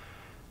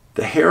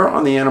 The hair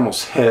on the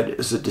animal's head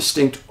is a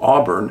distinct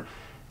auburn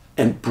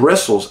and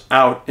bristles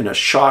out in a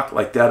shock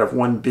like that of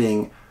one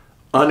being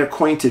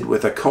unacquainted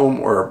with a comb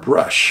or a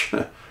brush.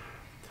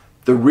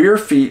 The rear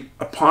feet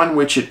upon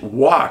which it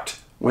walked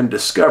when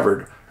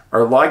discovered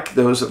are like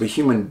those of a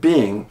human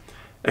being,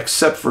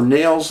 except for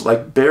nails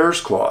like bear's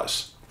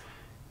claws.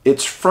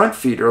 Its front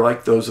feet are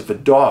like those of a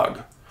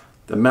dog.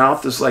 The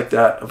mouth is like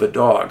that of a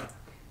dog,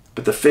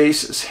 but the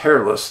face is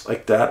hairless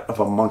like that of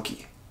a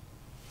monkey.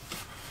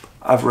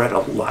 I've read a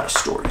lot of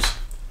stories.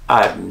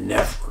 I've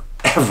never,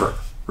 ever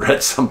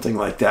read something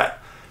like that.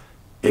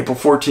 April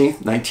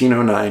 14th,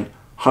 1909,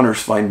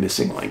 hunters find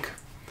missing link.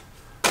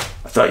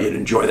 I thought you'd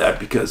enjoy that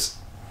because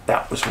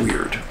that was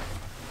weird.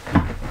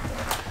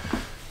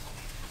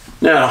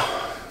 Now,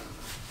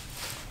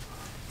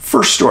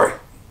 first story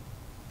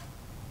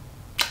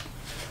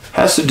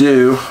has to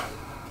do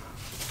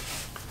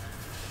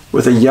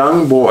with a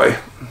young boy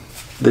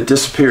that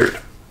disappeared.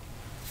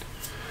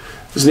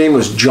 His name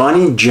was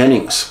Johnny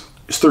Jennings.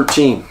 He was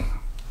 13,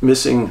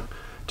 missing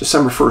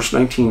December 1st,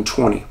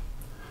 1920,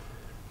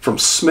 from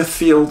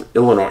Smithfield,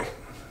 Illinois.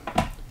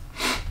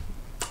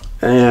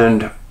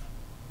 And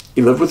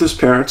he lived with his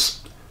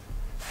parents,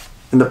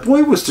 and the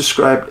boy was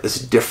described as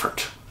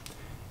different.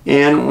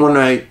 And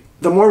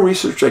the more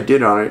research I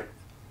did on it,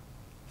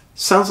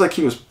 sounds like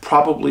he was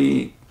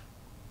probably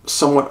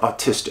somewhat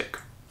autistic.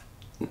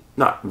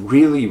 Not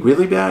really,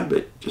 really bad,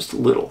 but just a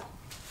little.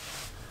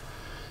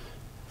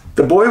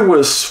 The boy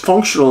was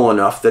functional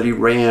enough that he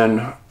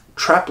ran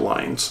trap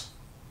lines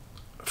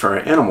for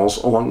animals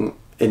along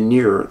and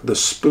near the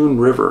Spoon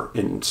River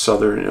in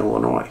southern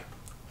Illinois.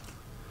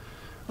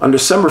 On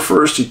December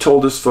 1st, he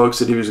told his folks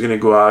that he was going to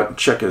go out and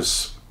check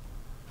his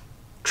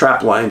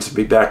trap lines and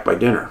be back by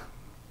dinner.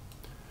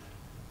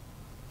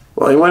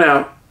 Well, he went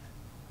out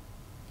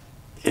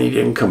and he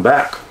didn't come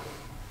back.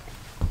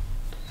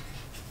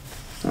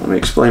 Let me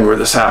explain where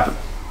this happened.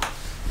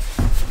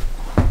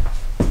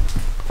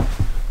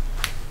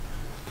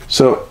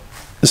 So,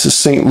 this is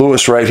St.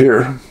 Louis right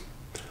here.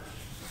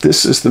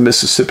 This is the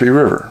Mississippi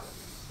River.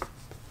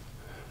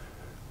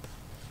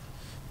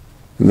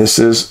 And this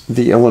is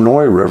the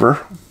Illinois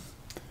River.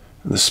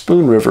 And the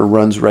Spoon River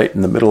runs right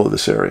in the middle of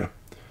this area.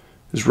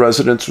 His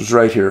residence was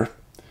right here.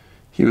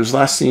 He was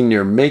last seen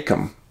near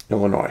Macomb,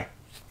 Illinois.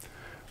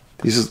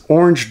 These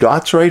orange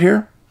dots right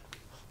here,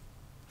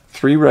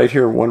 3 right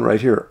here, 1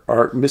 right here,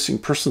 are missing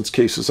persons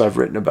cases I've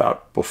written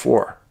about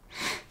before.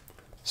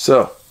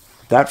 So,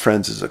 that,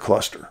 friends, is a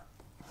cluster.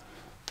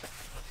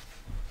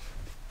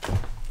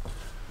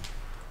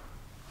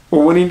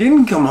 Well, when he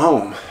didn't come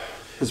home,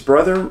 his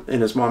brother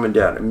and his mom and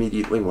dad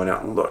immediately went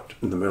out and looked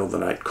in the middle of the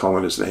night,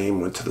 calling his name,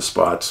 went to the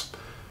spots,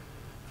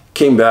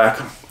 came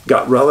back,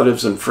 got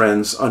relatives and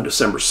friends on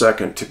December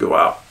 2nd to go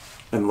out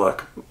and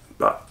look,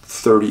 about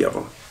 30 of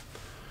them.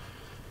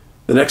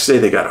 The next day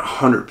they got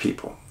 100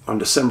 people on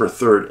December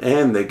 3rd,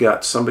 and they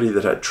got somebody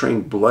that had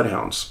trained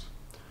bloodhounds.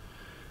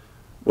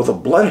 Well, the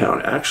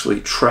bloodhound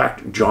actually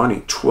tracked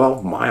Johnny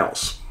 12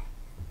 miles.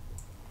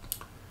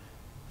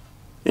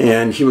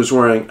 And he was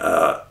wearing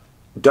a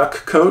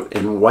duck coat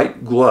and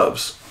white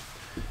gloves.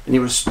 And he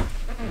was,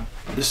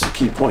 this is a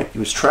key point, he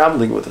was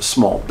traveling with a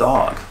small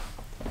dog.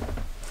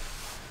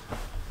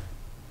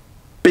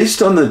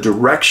 Based on the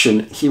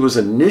direction he was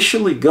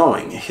initially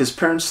going, his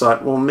parents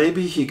thought, well,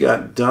 maybe he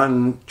got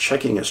done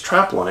checking his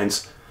trap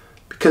lines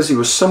because he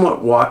was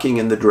somewhat walking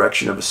in the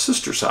direction of his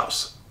sister's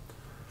house.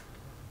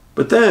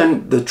 But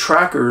then the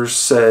trackers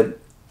said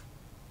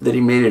that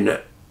he made an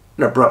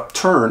abrupt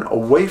turn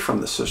away from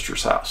the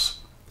sister's house.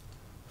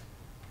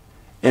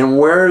 And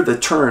where the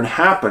turn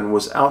happened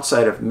was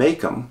outside of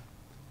Macomb,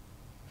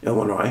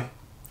 Illinois.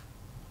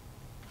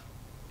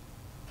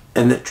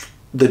 And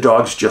the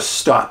dogs just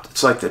stopped.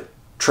 It's like the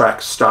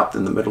track stopped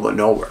in the middle of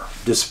nowhere,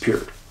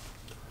 disappeared.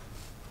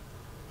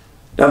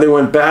 Now they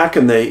went back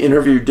and they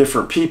interviewed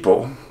different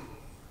people.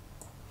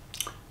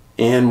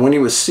 And when he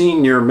was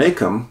seen near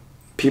Macomb,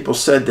 people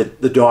said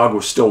that the dog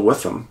was still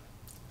with him.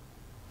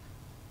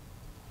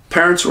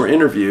 Parents were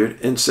interviewed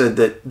and said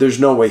that there's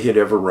no way he'd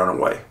ever run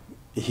away.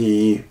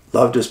 He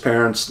loved his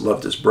parents,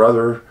 loved his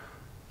brother,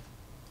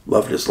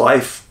 loved his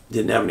life,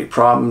 didn't have any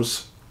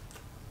problems.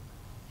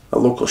 A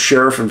local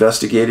sheriff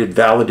investigated,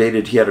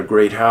 validated he had a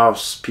great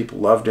house, people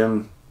loved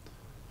him.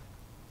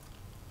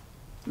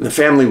 And the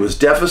family was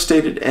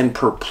devastated and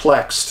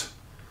perplexed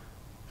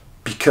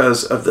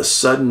because of the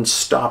sudden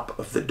stop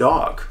of the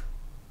dog.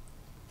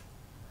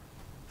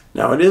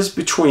 Now it is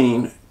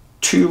between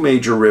 2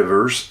 major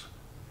rivers,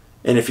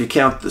 and if you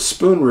count the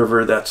Spoon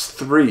River, that's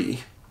 3.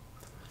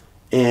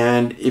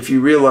 And if you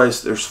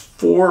realize there's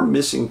 4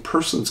 missing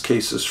persons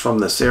cases from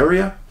this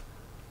area,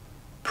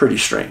 pretty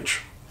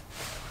strange.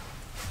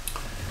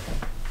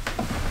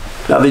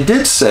 Now, they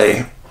did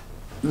say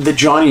that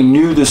Johnny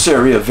knew this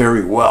area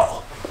very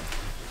well,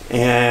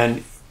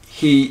 and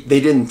they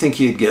didn't think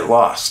he'd get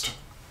lost.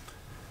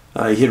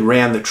 He had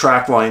ran the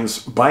track lines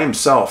by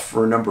himself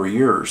for a number of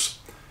years,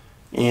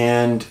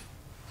 and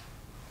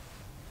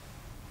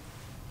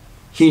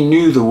he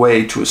knew the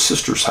way to his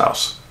sister's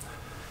house.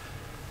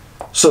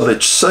 So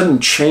the sudden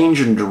change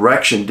in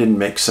direction didn't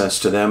make sense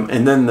to them,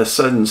 and then the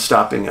sudden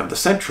stopping of the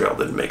scent trail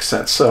didn't make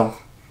sense. So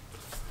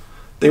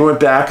they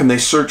went back and they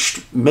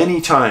searched many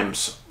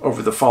times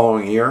over the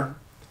following year,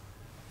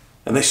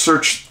 and they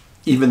searched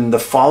even the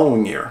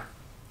following year.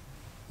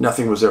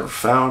 Nothing was ever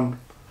found.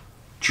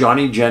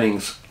 Johnny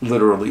Jennings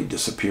literally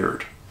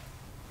disappeared.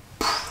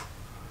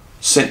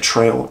 Scent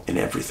trail and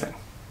everything.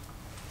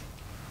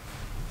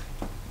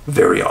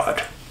 Very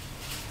odd.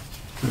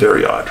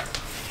 Very odd.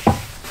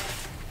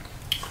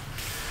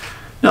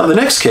 Now, the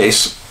next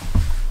case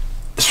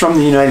is from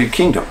the United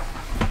Kingdom.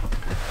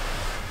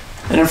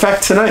 And in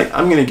fact, tonight,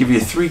 I'm going to give you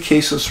 3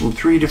 cases from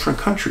 3 different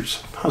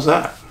countries. How's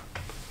that?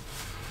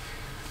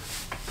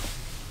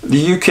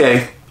 The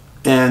UK,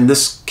 and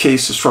this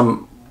case is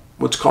from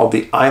what's called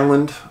the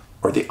island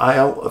or the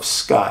Isle of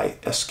Skye,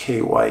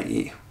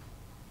 S-K-Y-E.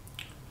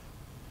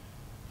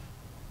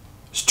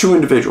 There's 2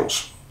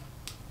 individuals.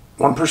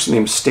 One person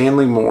named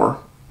Stanley Moore,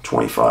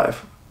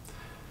 25,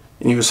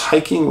 and he was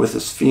hiking with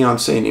his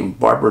fiancée named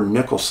Barbara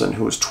Nicholson,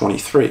 who was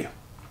 23.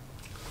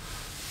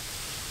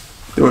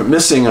 They went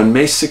missing on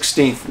May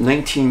 16th,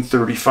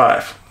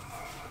 1935.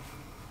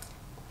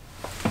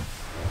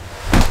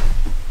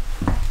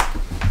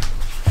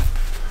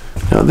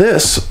 Now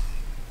this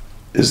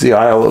is the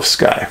Isle of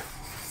Skye.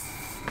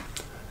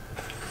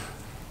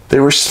 They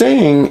were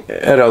staying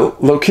at a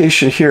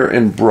location here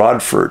in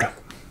Broadford,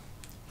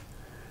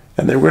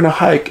 and they were going to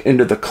hike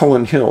into the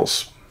Cullen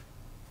Hills.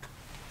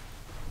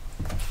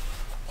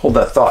 Hold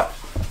that thought.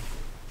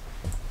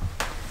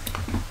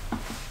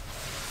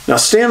 Now,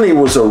 Stanley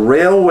was a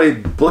railway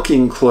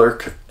booking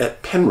clerk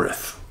at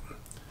Penrith,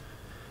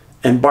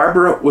 and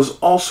Barbara was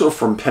also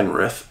from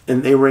Penrith,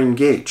 and they were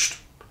engaged.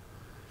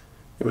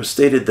 It was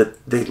stated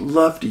that they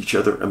loved each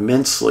other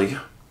immensely.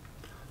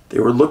 They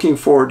were looking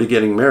forward to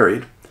getting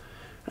married,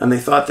 and they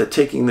thought that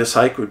taking this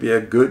hike would be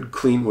a good,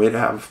 clean way to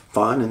have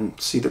fun and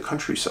see the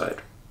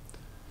countryside.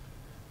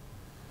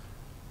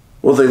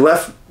 Well, they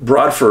left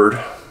Broadford,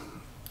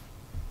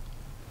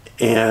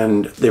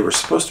 and they were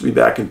supposed to be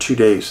back in 2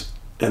 days,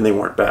 and they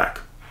weren't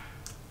back.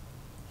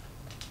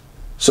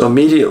 So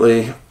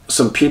immediately,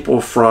 some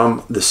people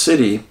from the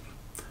city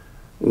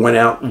went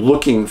out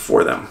looking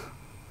for them.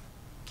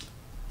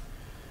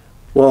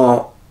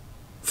 Well,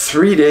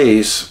 3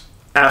 days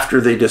after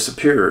they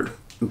disappeared,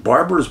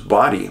 Barbara's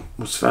body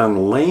was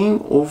found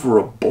laying over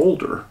a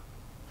boulder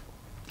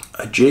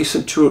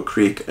adjacent to a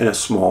creek and a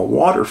small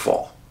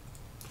waterfall.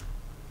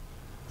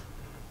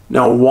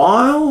 Now,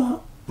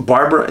 while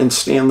Barbara and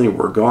Stanley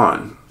were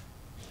gone,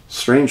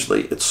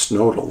 strangely, it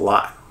snowed a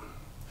lot.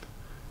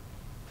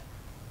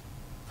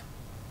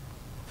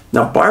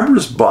 Now,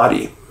 Barbara's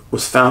body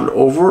was found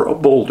over a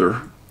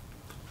boulder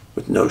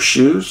with no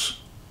shoes,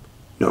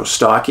 no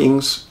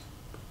stockings,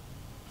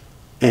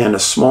 and a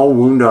small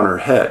wound on her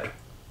head.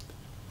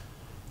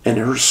 And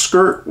her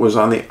skirt was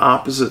on the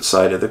opposite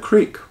side of the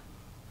creek.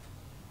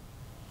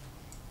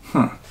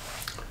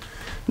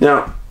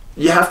 Now,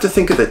 you have to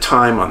think of the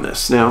time on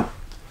this. Now,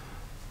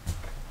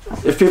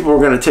 if people were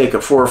going to take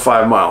a 4 or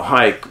 5 mile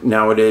hike,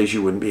 nowadays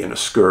you wouldn't be in a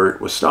skirt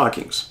with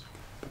stockings.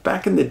 But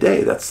back in the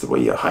day, that's the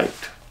way you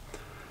hiked.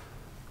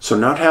 So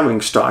not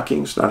having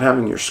stockings, not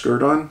having your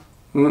skirt on,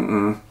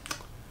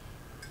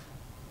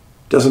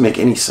 doesn't make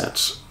any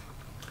sense.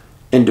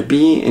 And to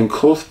be in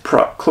close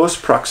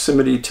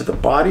proximity to the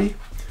body,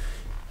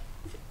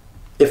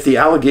 if the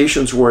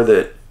allegations were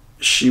that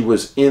she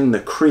was in the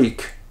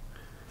creek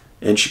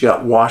and she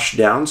got washed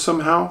down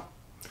somehow,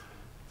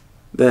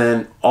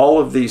 then all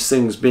of these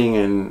things being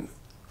in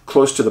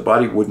close to the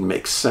body wouldn't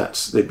make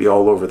sense. They'd be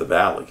all over the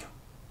valley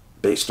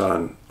based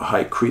on a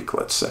high creek,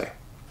 let's say.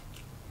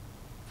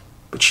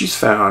 But she's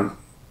found,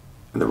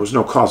 and there was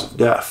no cause of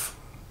death.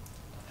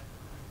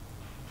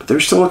 But they're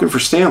still looking for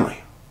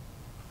Stanley.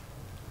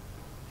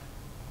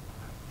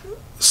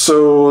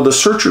 So the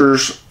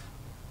searchers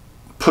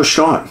pushed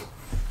on.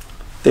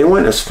 They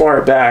went as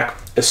far back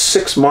as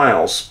 6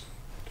 miles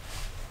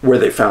where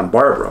they found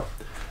Barbara,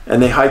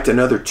 and they hiked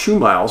another 2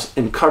 miles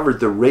and covered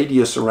the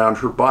radius around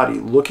her body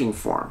looking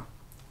for him.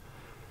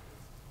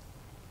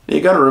 Now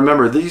you got to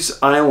remember,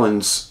 these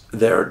islands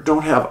there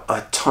don't have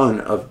a ton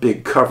of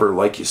big cover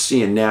like you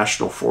see in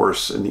national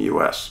forests in the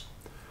US.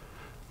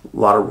 A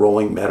lot of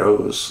rolling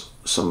meadows,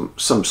 some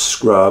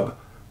scrub,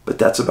 but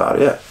that's about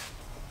it.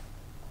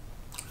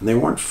 And they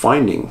weren't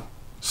finding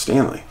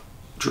Stanley,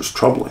 which was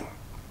troubling.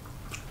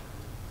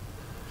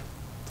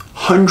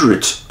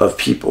 Hundreds of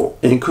people,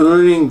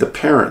 including the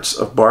parents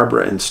of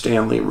Barbara and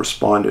Stanley,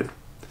 responded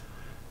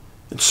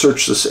and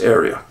searched this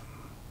area.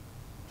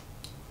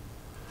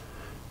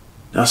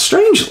 Now,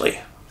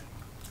 strangely,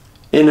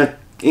 in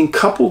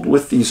coupled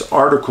with these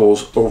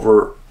articles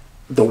over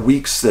the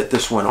weeks that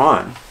this went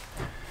on,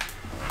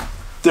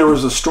 there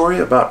was a story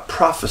about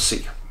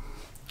prophecy.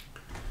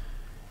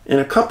 And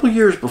a couple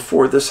years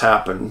before this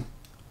happened,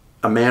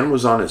 a man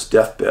was on his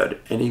deathbed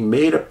and he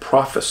made a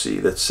prophecy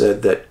that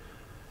said that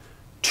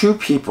 2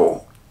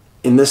 people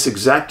in this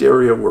exact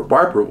area where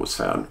Barbara was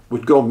found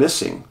would go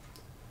missing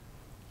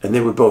and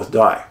they would both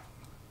die.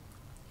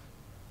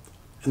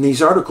 And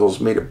these articles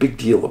made a big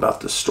deal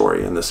about this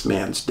story and this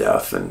man's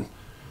death and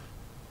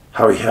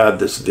how he had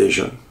this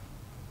vision.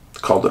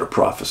 Called it a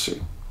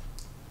prophecy.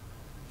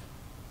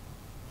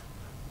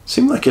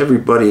 Seemed like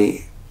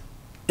everybody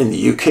in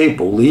the UK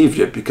believed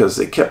it because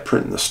they kept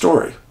printing the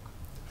story.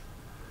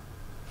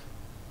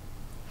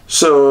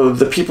 So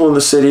the people in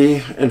the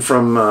city and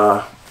from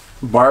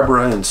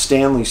Barbara and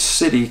Stanley's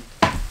city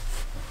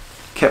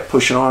kept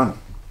pushing on,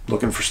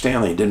 looking for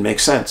Stanley. It didn't make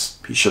sense.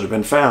 He should have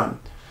been found.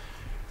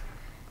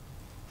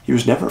 He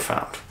was never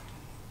found.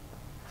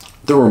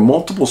 There were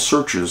multiple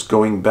searches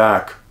going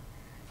back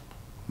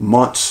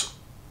months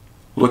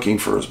looking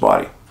for his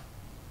body.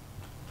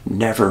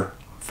 Never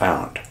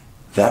found.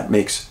 That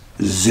makes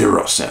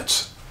 0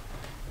 sense.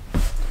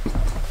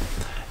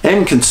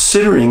 And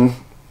considering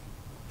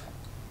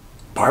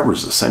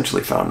Barbara's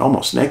essentially found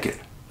almost naked,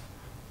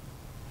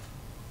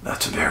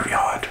 that's very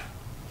odd.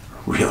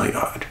 Really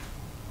odd.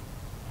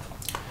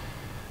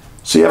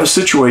 So you have a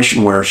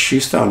situation where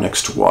she's found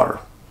next to water.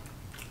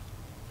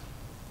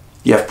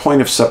 You have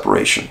point of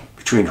separation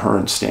between her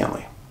and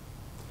Stanley.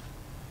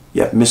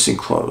 You have missing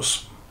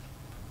clothes.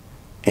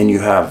 And you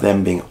have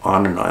them being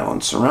on an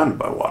island surrounded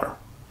by water.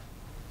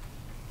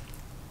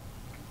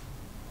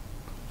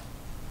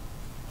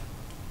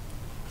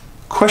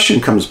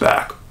 Question comes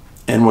back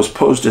and was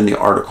posed in the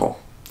article.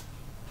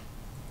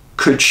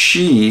 Could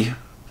she,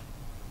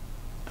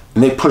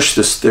 and they pushed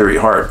this theory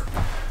hard,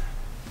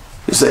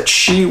 is that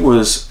she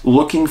was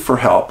looking for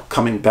help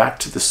coming back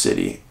to the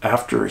city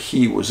after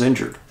he was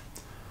injured.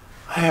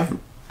 I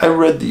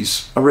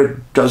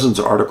read dozens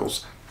of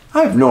articles.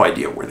 I have no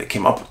idea where they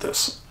came up with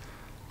this.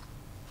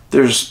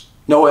 There's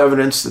no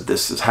evidence that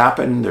this has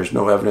happened. There's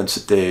no evidence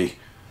that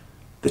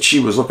she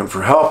was looking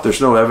for help.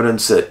 There's no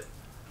evidence that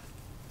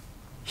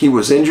he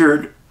was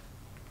injured.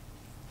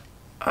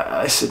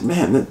 I said,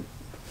 man,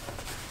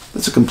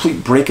 that's a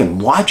complete break in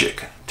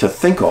logic to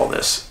think all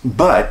this.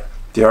 But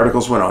the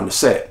articles went on to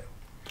say it.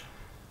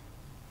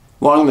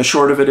 Long and the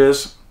short of it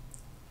is,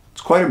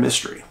 it's quite a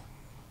mystery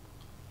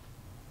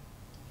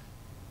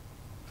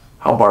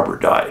how Barbara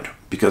died,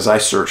 because I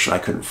searched and I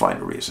couldn't find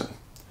a reason.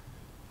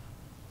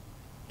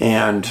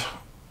 And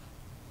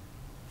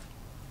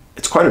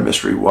it's quite a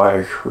mystery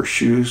why her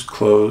shoes,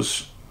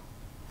 clothes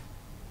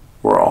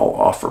were all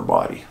off her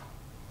body.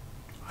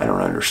 I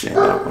don't understand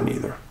that one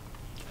either.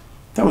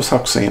 That was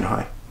Huck saying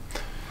hi.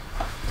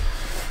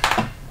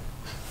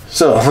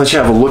 So let's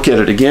have a look at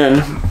it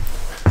again.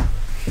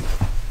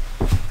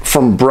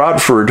 From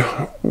Bradford,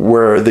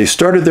 where they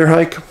started their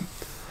hike,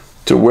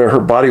 to where her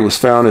body was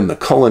found in the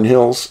Cullen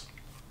Hills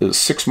is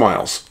 6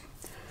 miles.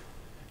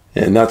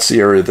 And that's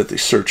the area that they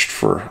searched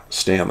for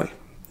Stanley.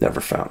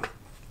 Never found.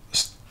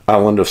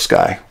 Island of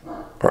Skye,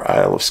 or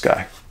Isle of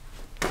Skye.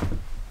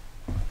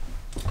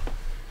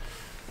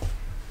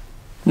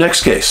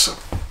 Next case.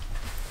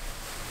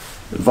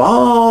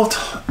 Involved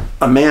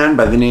a man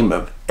by the name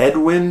of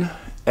Edwin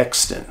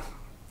Exton,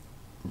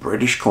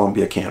 British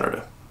Columbia,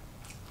 Canada.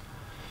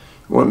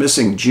 Went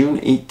missing June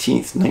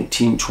 18th,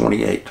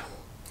 1928.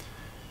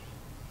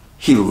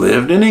 He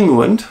lived in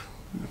England,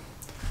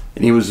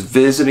 and he was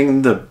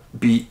visiting the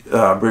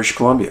British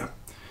Columbia.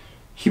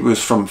 He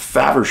was from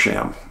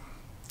Faversham,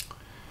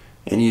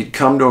 and he had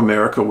come to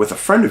America with a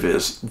friend of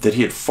his that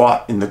he had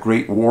fought in the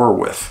Great War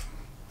with.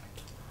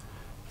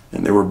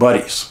 And they were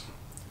buddies.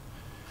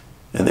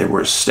 And they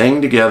were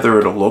staying together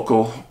at a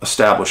local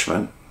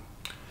establishment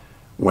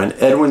when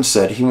Edwin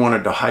said he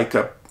wanted to hike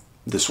up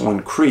this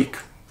one creek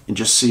and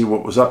just see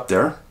what was up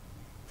there,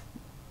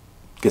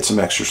 get some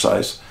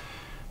exercise.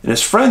 And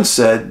his friend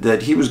said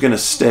that he was going to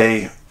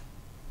stay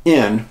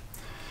in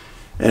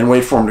and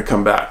wait for him to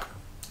come back.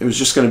 It was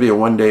just going to be a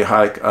one-day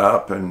hike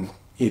up and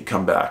he'd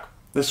come back.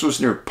 This was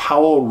near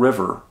Powell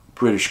River,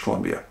 British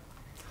Columbia.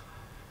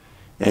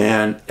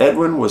 And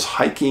Edwin was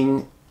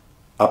hiking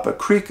up a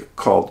creek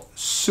called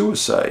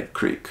Suicide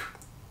Creek.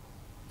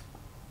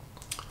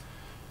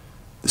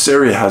 This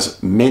area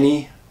has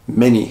many,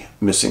 many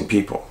missing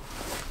people.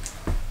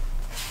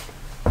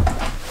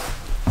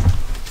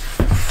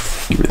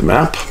 Give me the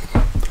map.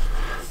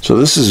 So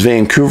this is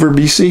Vancouver,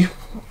 BC.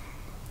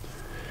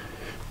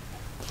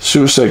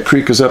 Suicide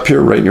Creek is up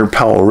here right near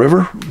Powell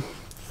River.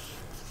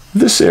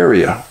 This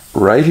area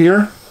right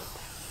here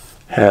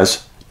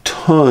has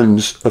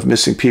tons of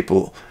missing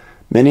people.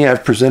 Many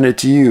I've presented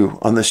to you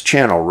on this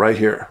channel right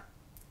here.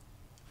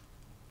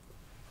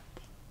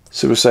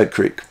 Suicide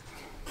Creek.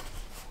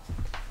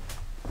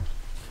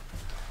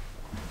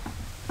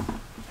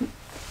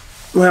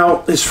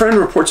 Well, his friend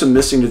reports him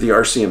missing to the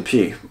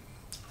RCMP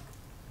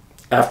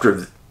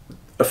after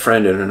a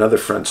friend and another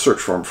friend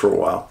searched for him for a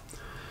while.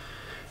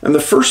 And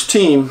the first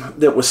team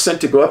that was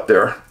sent to go up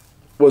there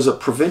was a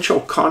provincial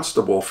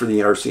constable for the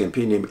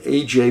RCMP named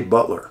A.J.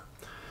 Butler.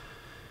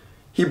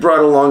 He brought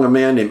along a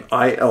man named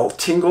I.L.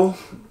 Tingle,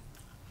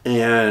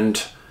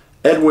 and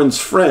Edwin's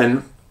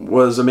friend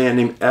was a man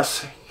named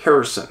S.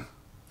 Harrison.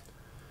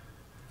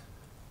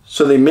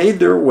 So they made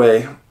their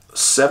way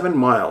 7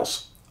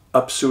 miles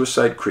up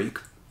Suicide Creek,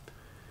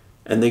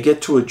 and they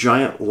get to a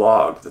giant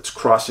log that's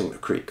crossing the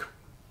creek.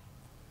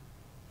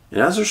 And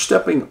as they're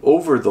stepping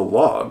over the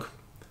log,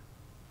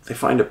 they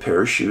find a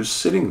pair of shoes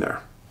sitting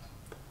there.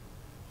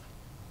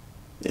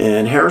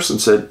 And Harrison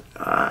said,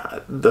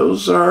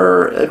 those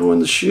are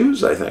Edwin's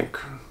shoes, I think.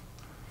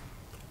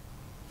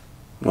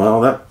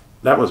 Well,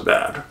 that was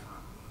bad.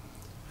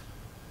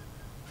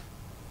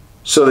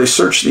 So they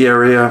search the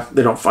area.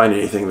 They don't find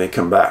anything. They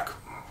come back.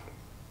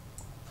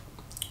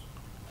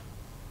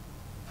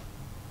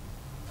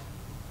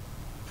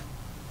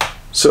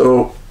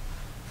 So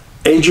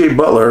A.J.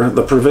 Butler,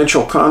 the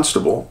provincial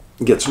constable,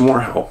 gets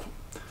more help.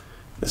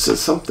 It says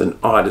something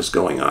odd is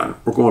going on.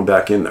 We're going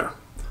back in there.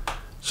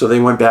 So they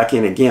went back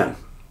in again,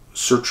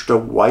 searched a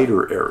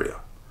wider area,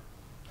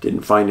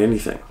 didn't find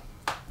anything.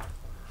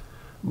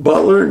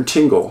 Butler and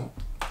Tingle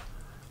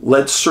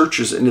led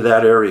searches into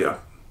that area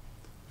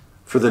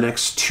for the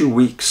next 2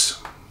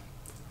 weeks,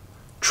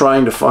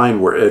 trying to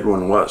find where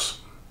Edwin was,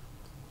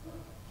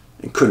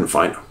 and couldn't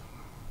find him.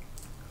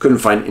 Couldn't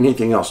find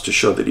anything else to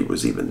show that he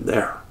was even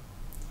there.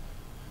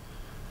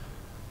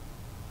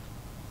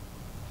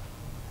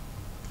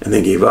 And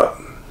they gave up.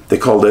 They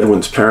called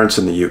Edwin's parents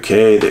in the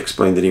UK. They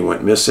explained that he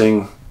went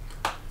missing,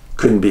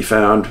 couldn't be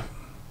found.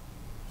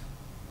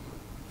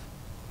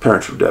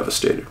 Parents were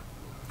devastated.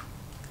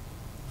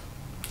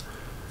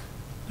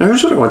 Now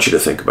here's what I want you to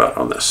think about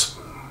on this.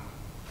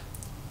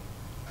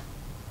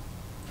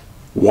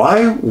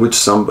 Why would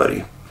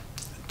somebody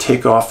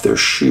take off their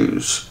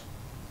shoes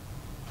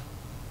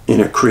in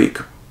a creek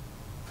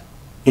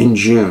in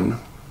June?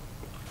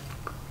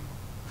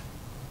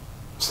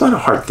 It's not a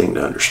hard thing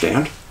to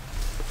understand.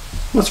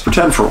 Let's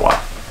pretend for a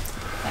while.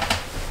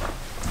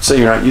 Say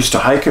you're not used to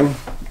hiking,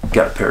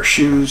 got a pair of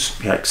shoes,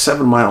 you hike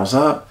 7 miles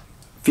up,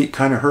 feet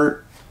kind of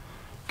hurt,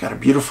 got a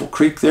beautiful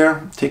creek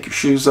there, take your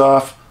shoes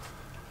off,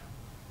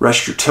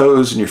 rest your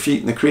toes and your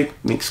feet in the creek.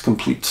 Makes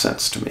complete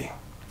sense to me.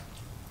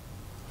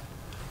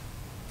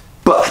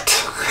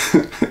 But,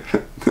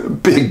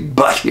 big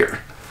but here,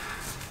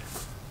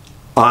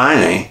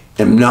 I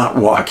am not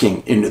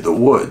walking into the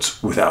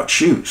woods without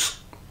shoes.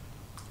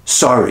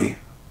 Sorry,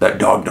 that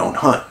dog don't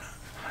hunt.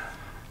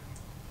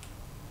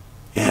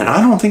 And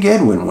I don't think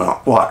Edwin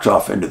walked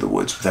off into the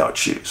woods without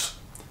shoes.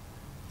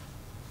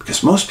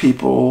 Because most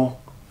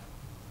people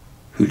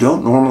who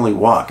don't normally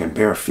walk in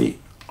bare feet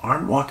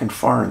aren't walking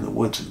far in the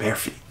woods in bare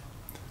feet.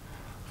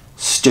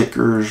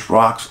 Stickers,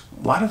 rocks,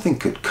 a lot of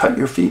things could cut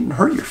your feet and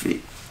hurt your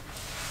feet.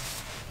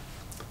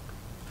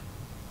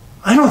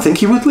 I don't think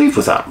he would leave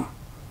without them,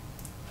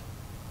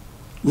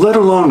 let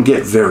alone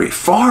get very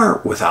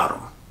far without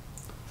them.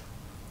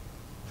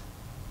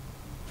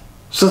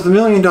 So the $1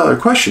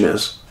 million question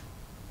is,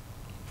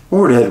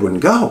 where did Edwin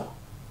go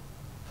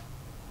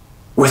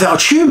without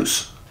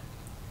shoes?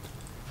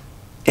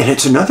 And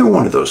it's another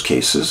one of those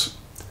cases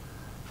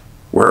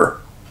where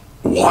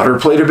water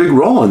played a big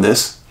role in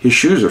this. His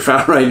shoes are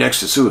found right next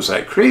to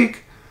Suicide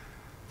Creek.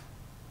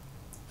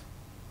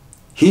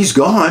 He's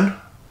gone.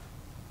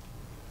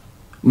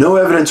 No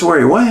evidence where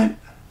he went.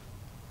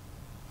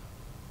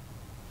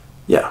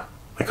 Yeah,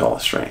 I call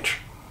it strange.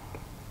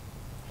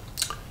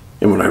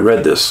 And when I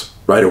read this,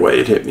 right away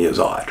it hit me as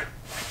odd.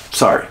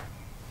 Sorry,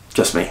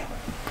 just me.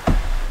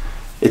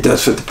 It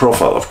does fit the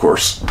profile, of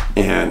course,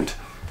 and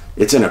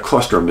it's in a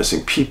cluster of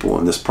missing people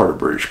in this part of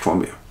British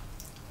Columbia.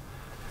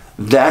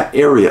 That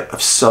area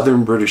of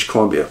southern British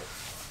Columbia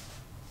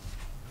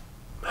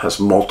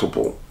has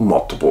multiple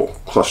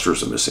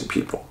clusters of missing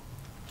people.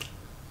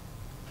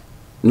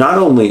 Not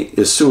only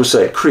is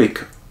Suicide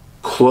Creek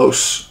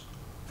close,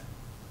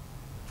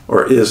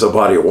 or is a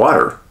body of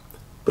water,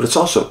 but it's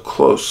also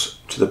close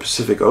to the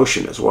Pacific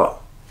Ocean as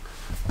well.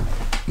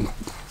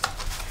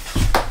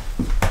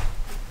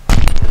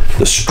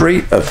 The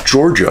Strait of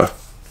Georgia,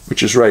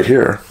 which is right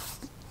here,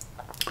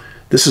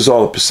 this is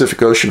all the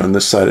Pacific Ocean on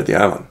this side of the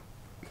island.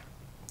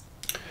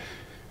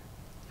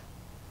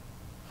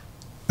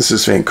 This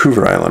is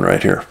Vancouver Island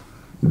right here.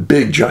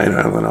 Big giant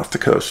island off the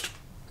coast.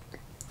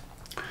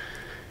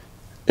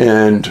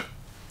 And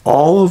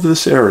all of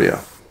this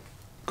area,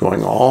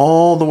 going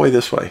all the way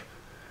this way,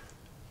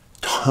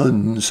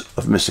 tons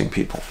of missing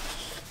people.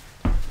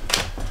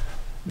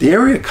 The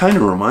area kind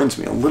of reminds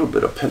me a little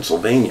bit of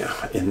Pennsylvania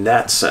in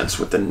that sense,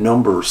 with the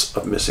numbers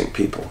of missing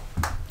people.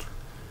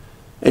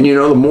 And you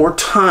know, the more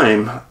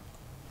time,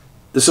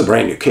 this is a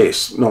brand new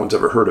case, no one's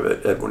ever heard of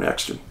it, Edwin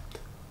Exton,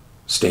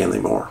 Stanley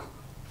Moore,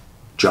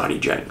 Johnny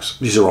Jennings.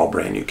 These are all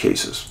brand new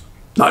cases.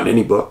 Not in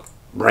any book,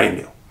 brand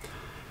new.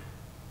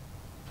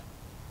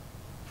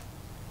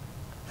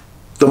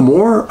 The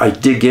more I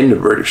dig into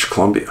British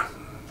Columbia,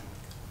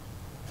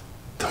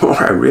 the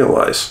more I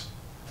realize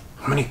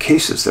how many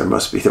cases there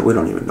must be that we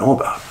don't even know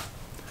about.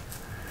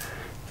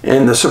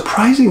 And the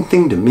surprising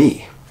thing to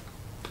me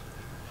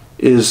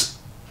is,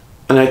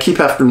 and I keep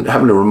having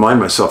to remind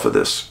myself of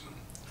this,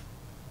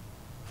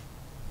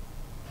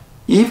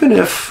 even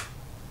if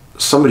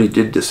somebody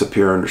did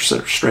disappear under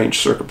strange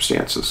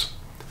circumstances,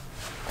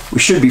 we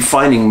should be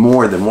finding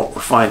more than what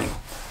we're finding.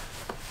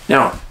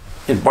 Now,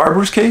 in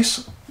Barbara's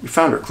case, we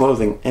found her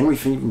clothing and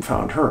we've even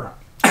found her.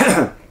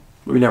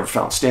 We never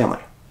found Stanley.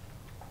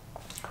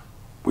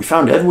 We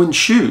found Edwin's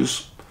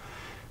shoes.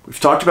 We've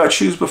talked about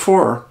shoes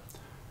before.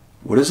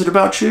 What is it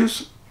about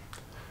shoes?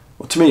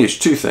 Well, to me, it's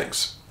two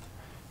things.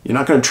 You're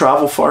not going to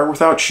travel far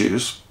without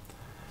shoes.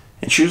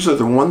 And shoes are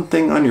the one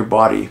thing on your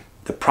body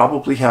that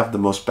probably have the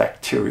most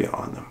bacteria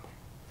on them.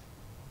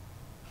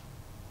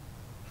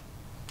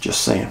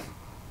 Just saying.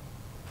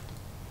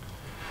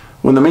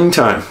 Well, in the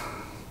meantime,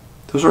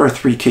 those are our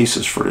 3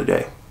 cases for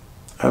today.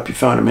 I hope you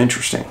found them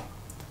interesting.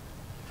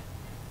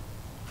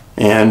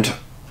 And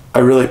I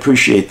really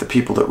appreciate the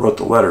people that wrote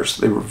the letters.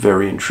 They were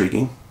very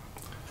intriguing.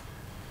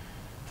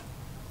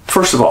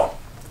 First of all,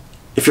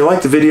 if you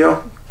liked the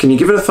video, can you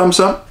give it a thumbs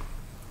up?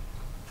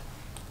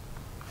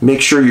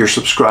 Make sure you're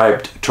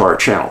subscribed to our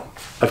channel.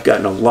 I've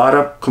gotten a lot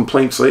of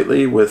complaints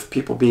lately with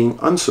people being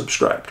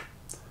unsubscribed.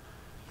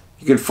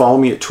 You can follow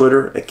me at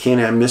Twitter at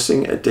CanAm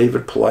Missing at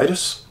David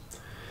Paulides.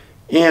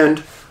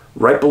 And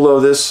right below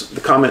this,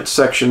 the comment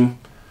section,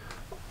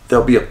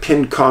 there'll be a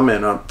pinned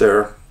comment up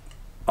there.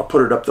 I'll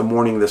put it up the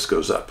morning this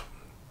goes up.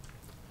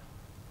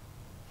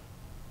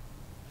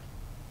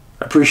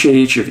 I appreciate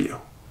each of you.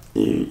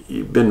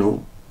 You've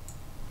been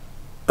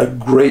a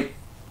great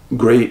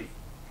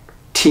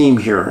team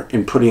here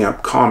in putting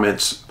up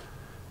comments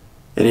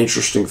and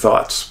interesting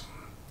thoughts.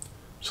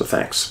 So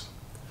thanks.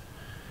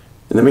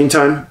 In the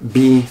meantime,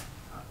 be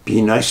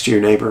nice to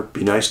your neighbor,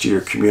 be nice to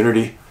your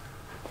community.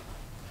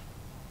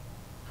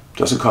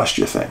 Doesn't cost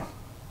you a thing.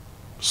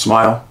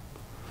 Smile.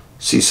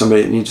 See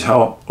somebody that needs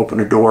help, open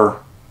a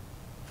door.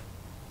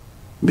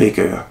 Make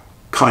a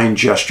kind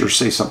gesture,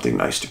 say something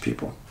nice to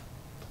people.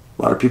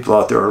 A lot of people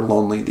out there are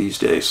lonely these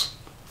days.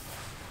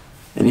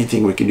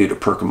 Anything we can do to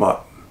perk them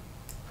up.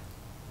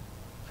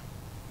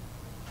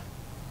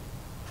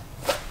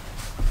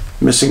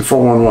 Missing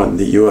 411,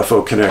 the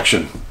UFO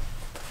connection.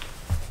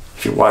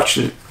 If you watched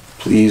it,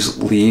 please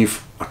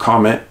leave a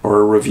comment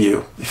or a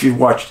review. If you've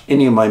watched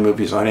any of my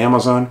movies on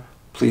Amazon,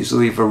 please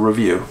leave a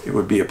review. It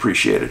would be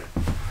appreciated.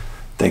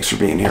 Thanks for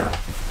being here.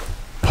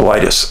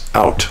 Paulides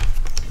out.